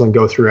that discipline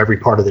go through every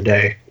part of the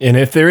day. And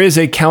if there is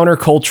a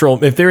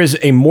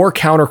more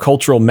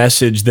countercultural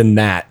message than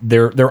that,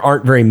 there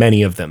aren't very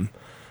many of them,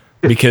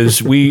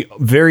 because we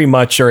very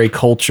much are a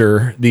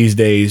culture these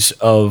days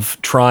of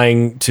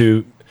trying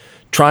to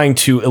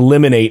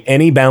eliminate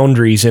any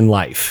boundaries in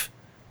life,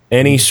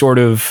 any sort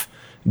of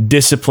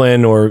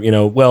discipline, or,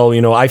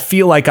 I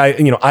feel like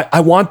I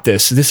want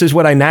this. This is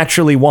what I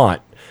naturally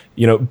want.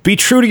 Be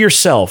true to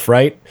yourself,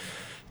 right?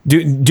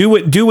 Do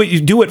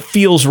what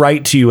feels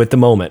right to you at the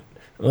moment.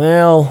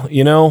 Well,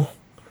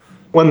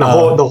 when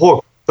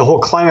the whole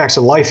climax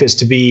of life is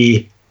to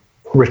be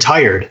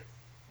retired.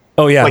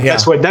 Oh yeah, like yeah.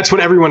 That's what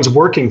everyone's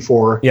working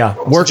for. Yeah,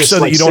 work so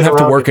that you don't have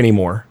to work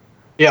anymore.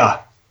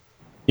 Yeah,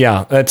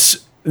 yeah.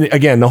 That's,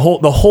 again, the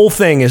whole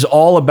thing is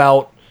all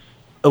about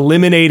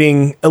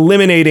eliminating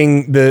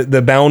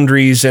the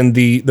boundaries and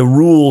the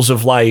rules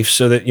of life,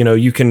 so that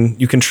you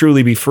can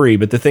truly be free.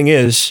 But the thing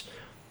is,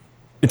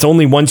 it's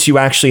only once you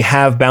actually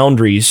have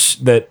boundaries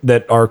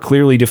that are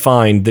clearly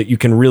defined that you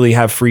can really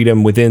have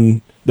freedom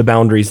within the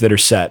boundaries that are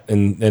set.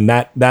 And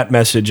that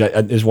message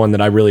is one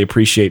that I really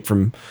appreciate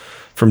from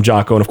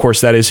Jocko. And of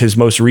course, that is his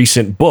most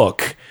recent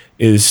book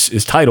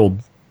is titled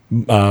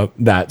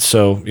that.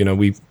 So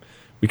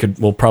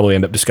we'll probably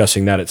end up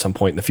discussing that at some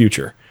point in the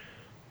future.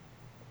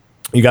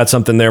 You got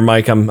something there,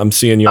 Mike? I'm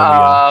seeing you.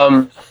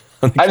 On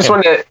I just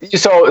wanted to.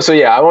 So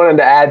yeah, I wanted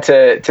to add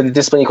to the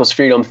discipline equals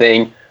freedom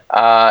thing.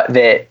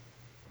 That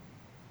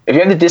if you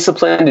have the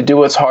discipline to do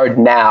what's hard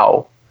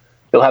now,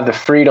 you'll have the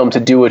freedom to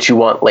do what you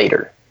want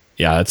later.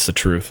 Yeah, that's the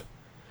truth.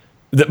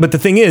 But the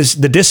thing is,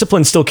 the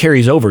discipline still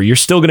carries over. You're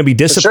still going to be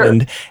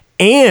disciplined,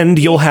 and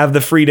you'll have the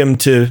freedom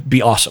to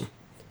be awesome.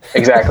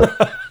 Exactly.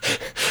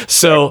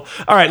 So,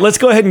 all right, let's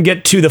go ahead and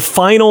get to the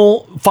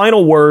final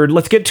word.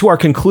 Let's get to our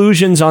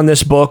conclusions on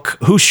this book.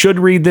 Who should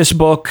read this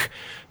book?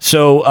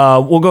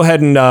 So we'll go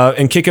ahead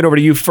and kick it over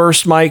to you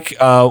first, Mike.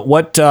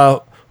 What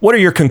are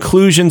your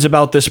conclusions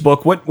about this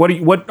book?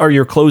 What are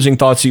your closing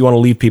thoughts that you want to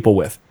leave people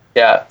with?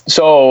 Yeah.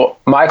 So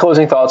my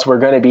closing thoughts were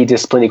going to be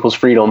discipline equals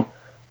freedom.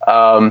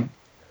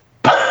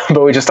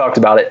 But we just talked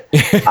about it.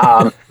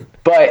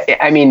 But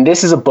I mean,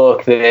 this is a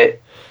book that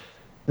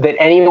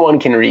anyone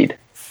can read.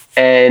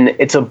 And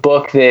it's a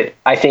book that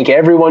I think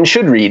everyone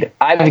should read.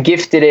 I've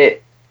gifted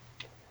it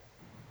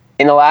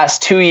in the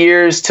last 2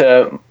 years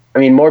to,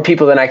 more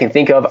people than I can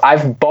think of.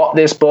 I've bought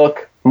this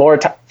book more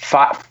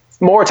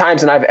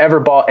times than I've ever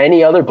bought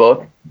any other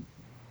book.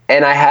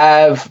 And I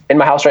have in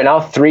my house right now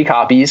 3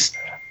 copies.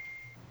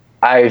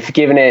 I've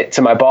given it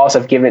to my boss.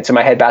 I've given it to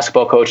my head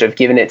basketball coach. I've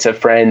given it to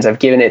friends. I've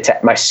given it to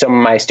some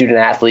of my student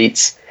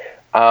athletes.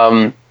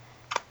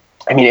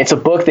 It's a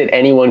book that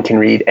anyone can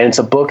read. And it's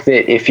a book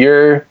that if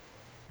you're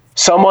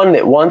someone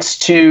that wants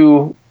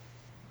to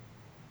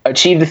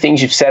achieve the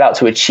things you've set out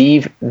to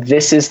achieve,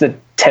 this is the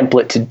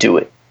template to do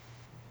it.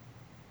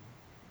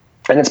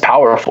 And it's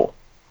powerful.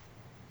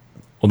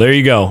 Well, there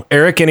you go.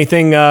 Eric,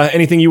 anything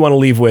you want to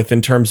leave with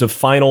in terms of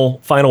final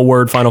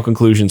word, final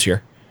conclusions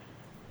here?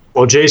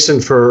 Well,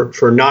 Jason, for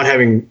not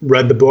having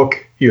read the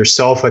book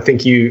yourself, I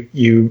think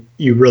you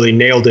really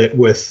nailed it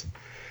with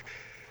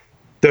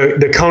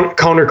the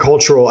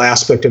countercultural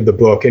aspect of the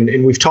book.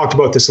 And we've talked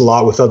about this a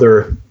lot with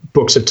other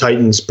Books of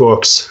Titans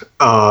books.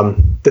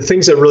 The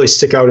things that really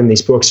stick out in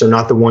these books are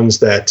not the ones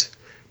that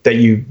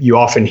you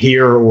often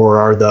hear or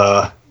are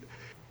the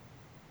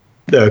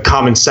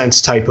common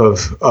sense type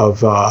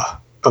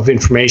of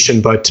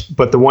information, but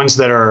the ones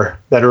that are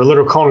a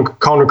little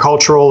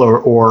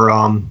countercultural or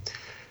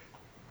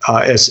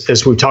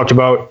as we talked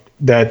about,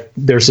 that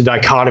there's a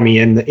dichotomy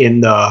in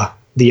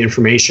the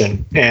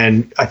information.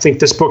 And I think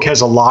this book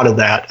has a lot of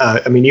that.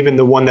 Even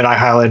the one that I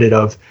highlighted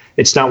of,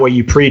 it's not what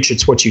you preach,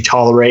 it's what you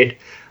tolerate.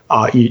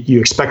 You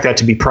expect that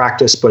to be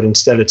practiced, but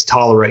instead it's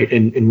tolerate.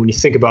 And when you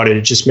think about it,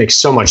 it just makes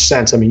so much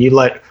sense. You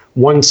let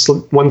one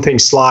thing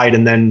slide,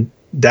 and then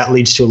that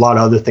leads to a lot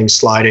of other things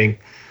sliding.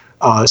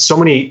 So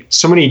many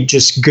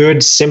just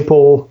good,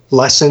 simple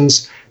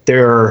lessons.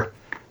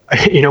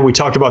 We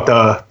talked about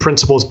the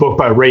Principles book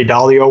by Ray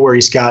Dalio, where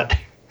he's got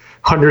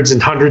hundreds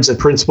and hundreds of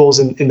principles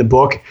in the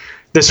book.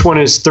 This one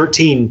is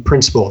 13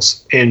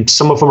 principles, and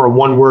some of them are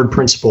one-word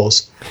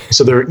principles.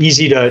 So they're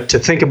easy to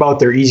think about.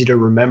 They're easy to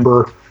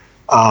remember.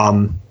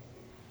 The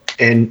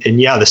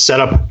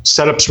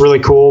setup's really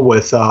cool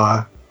with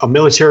a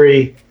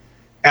military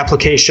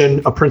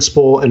application, a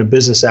principle, and a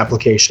business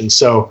application.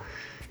 So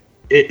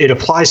it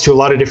applies to a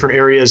lot of different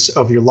areas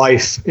of your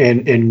life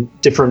and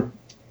different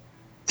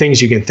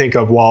things you can think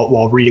of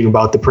while reading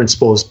about the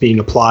principles being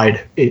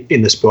applied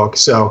in this book.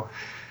 So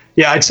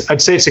yeah,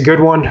 I'd say it's a good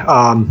one.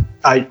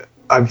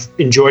 I've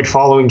enjoyed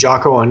following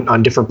Jocko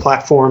on different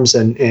platforms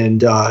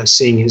and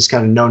seeing his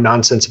kind of no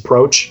nonsense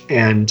approach.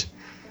 And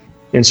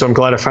so I'm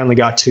glad I finally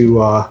got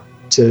to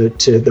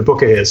the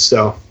book of his.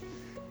 So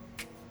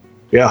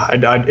yeah,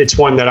 it's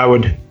one that I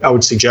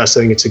would suggest. I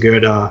think it's a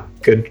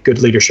good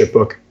leadership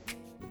book.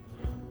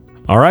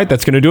 All right,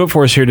 that's going to do it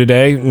for us here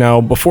today.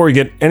 Now, before we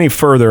get any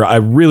further, I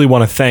really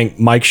want to thank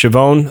Mike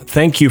Schavone.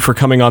 Thank you for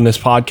coming on this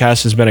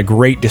podcast. It's been a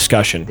great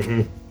discussion.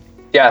 Mm-hmm.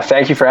 Yeah,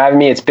 thank you for having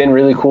me. It's been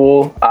really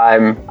cool.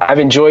 I've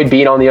enjoyed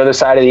being on the other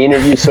side of the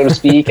interview, so to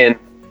speak. and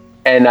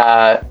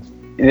I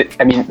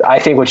mean, I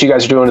think what you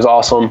guys are doing is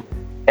awesome.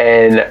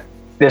 And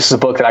this is a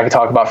book that I could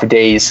talk about for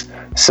days.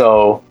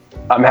 So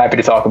I'm happy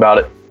to talk about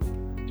it.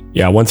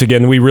 Yeah, once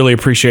again, we really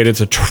appreciate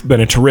it. It's been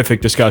a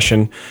terrific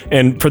discussion.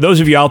 And for those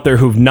of you out there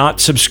who've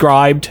not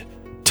subscribed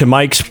to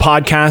Mike's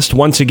podcast,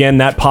 once again,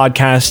 that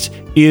podcast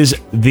is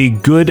The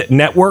Good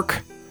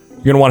Network.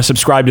 You're going to want to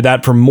subscribe to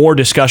that for more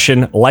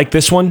discussion like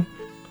this one.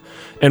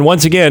 And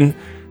once again,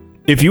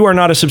 if you are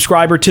not a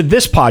subscriber to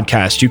this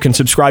podcast, you can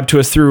subscribe to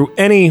us through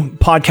any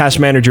podcast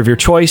manager of your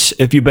choice.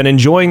 If you've been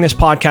enjoying this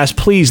podcast,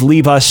 please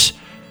leave us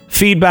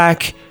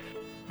feedback.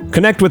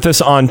 Connect with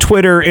us on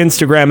Twitter,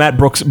 Instagram, at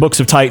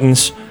Books of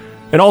Titans.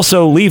 And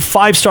also leave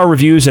 5-star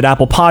reviews at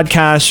Apple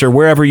Podcasts or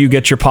wherever you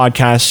get your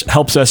podcasts.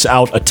 Helps us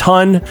out a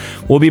ton.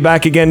 We'll be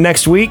back again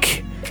next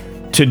week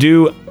to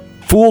do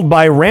Fooled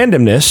by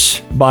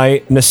Randomness by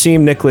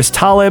Nassim Nicholas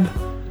Taleb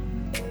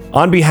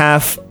on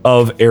behalf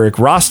of Eric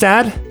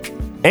Rostad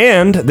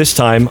and this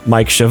time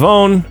Mike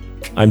Schavone.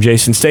 I'm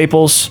Jason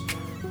Staples.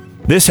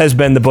 This has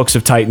been the Books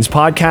of Titans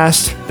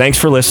podcast. Thanks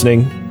for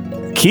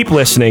listening. Keep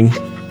listening,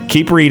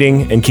 keep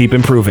reading, and keep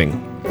improving.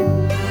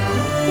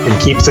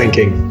 And keep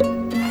thinking.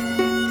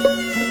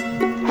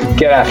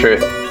 Get after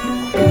it.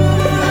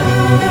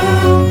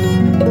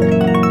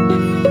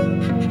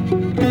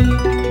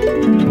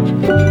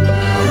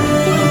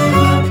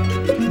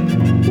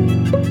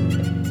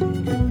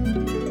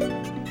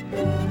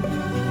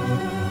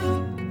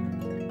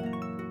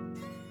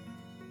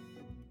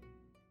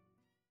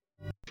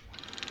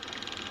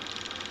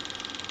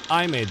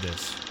 I made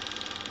this.